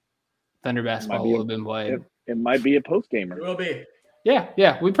 Thunder basketball will have been played. It might be a post gamer. It will be.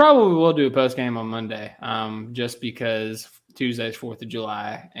 Yeah. We probably will do a post game on Monday, just because Tuesday's 4th of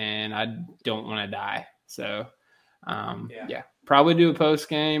July, and I don't want to die. So, probably do a post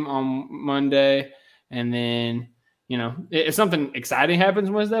game on Monday, and then. If something exciting happens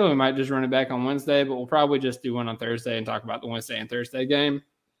Wednesday, we might just run it back on Wednesday, but we'll probably just do one on Thursday and talk about the Wednesday and Thursday game.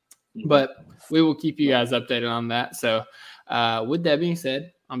 But we will keep you guys updated on that. So with that being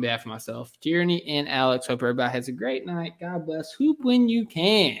said, on behalf of myself, Tyranny, and Alex, hope everybody has a great night. God bless. Hoop when you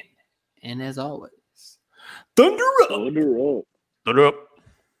can. And as always, Thunder up. Thunder up. Thunder up.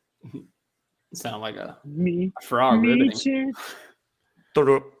 Sound like a frog riveting.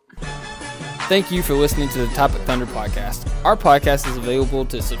 Thunder up. Thank you for listening to the Topic Thunder podcast. Our podcast is available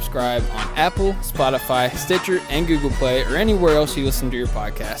to subscribe on Apple, Spotify, Stitcher, and Google Play, or anywhere else you listen to your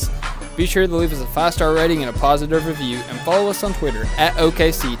podcast. Be sure to leave us a 5-star rating and a positive review, and follow us on Twitter at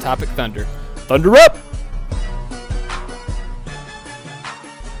OKC Topic Thunder. Thunder up!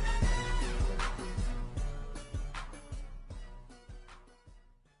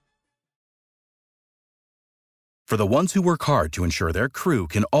 For the ones who work hard to ensure their crew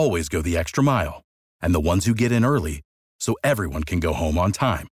can always go the extra mile, and the ones who get in early so everyone can go home on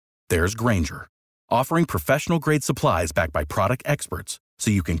time, there's Grainger, offering professional-grade supplies backed by product experts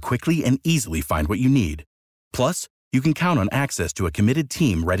so you can quickly and easily find what you need. Plus, you can count on access to a committed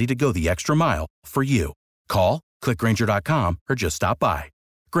team ready to go the extra mile for you. Call, click Grainger.com, or just stop by.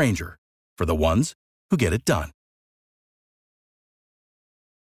 Grainger, for the ones who get it done.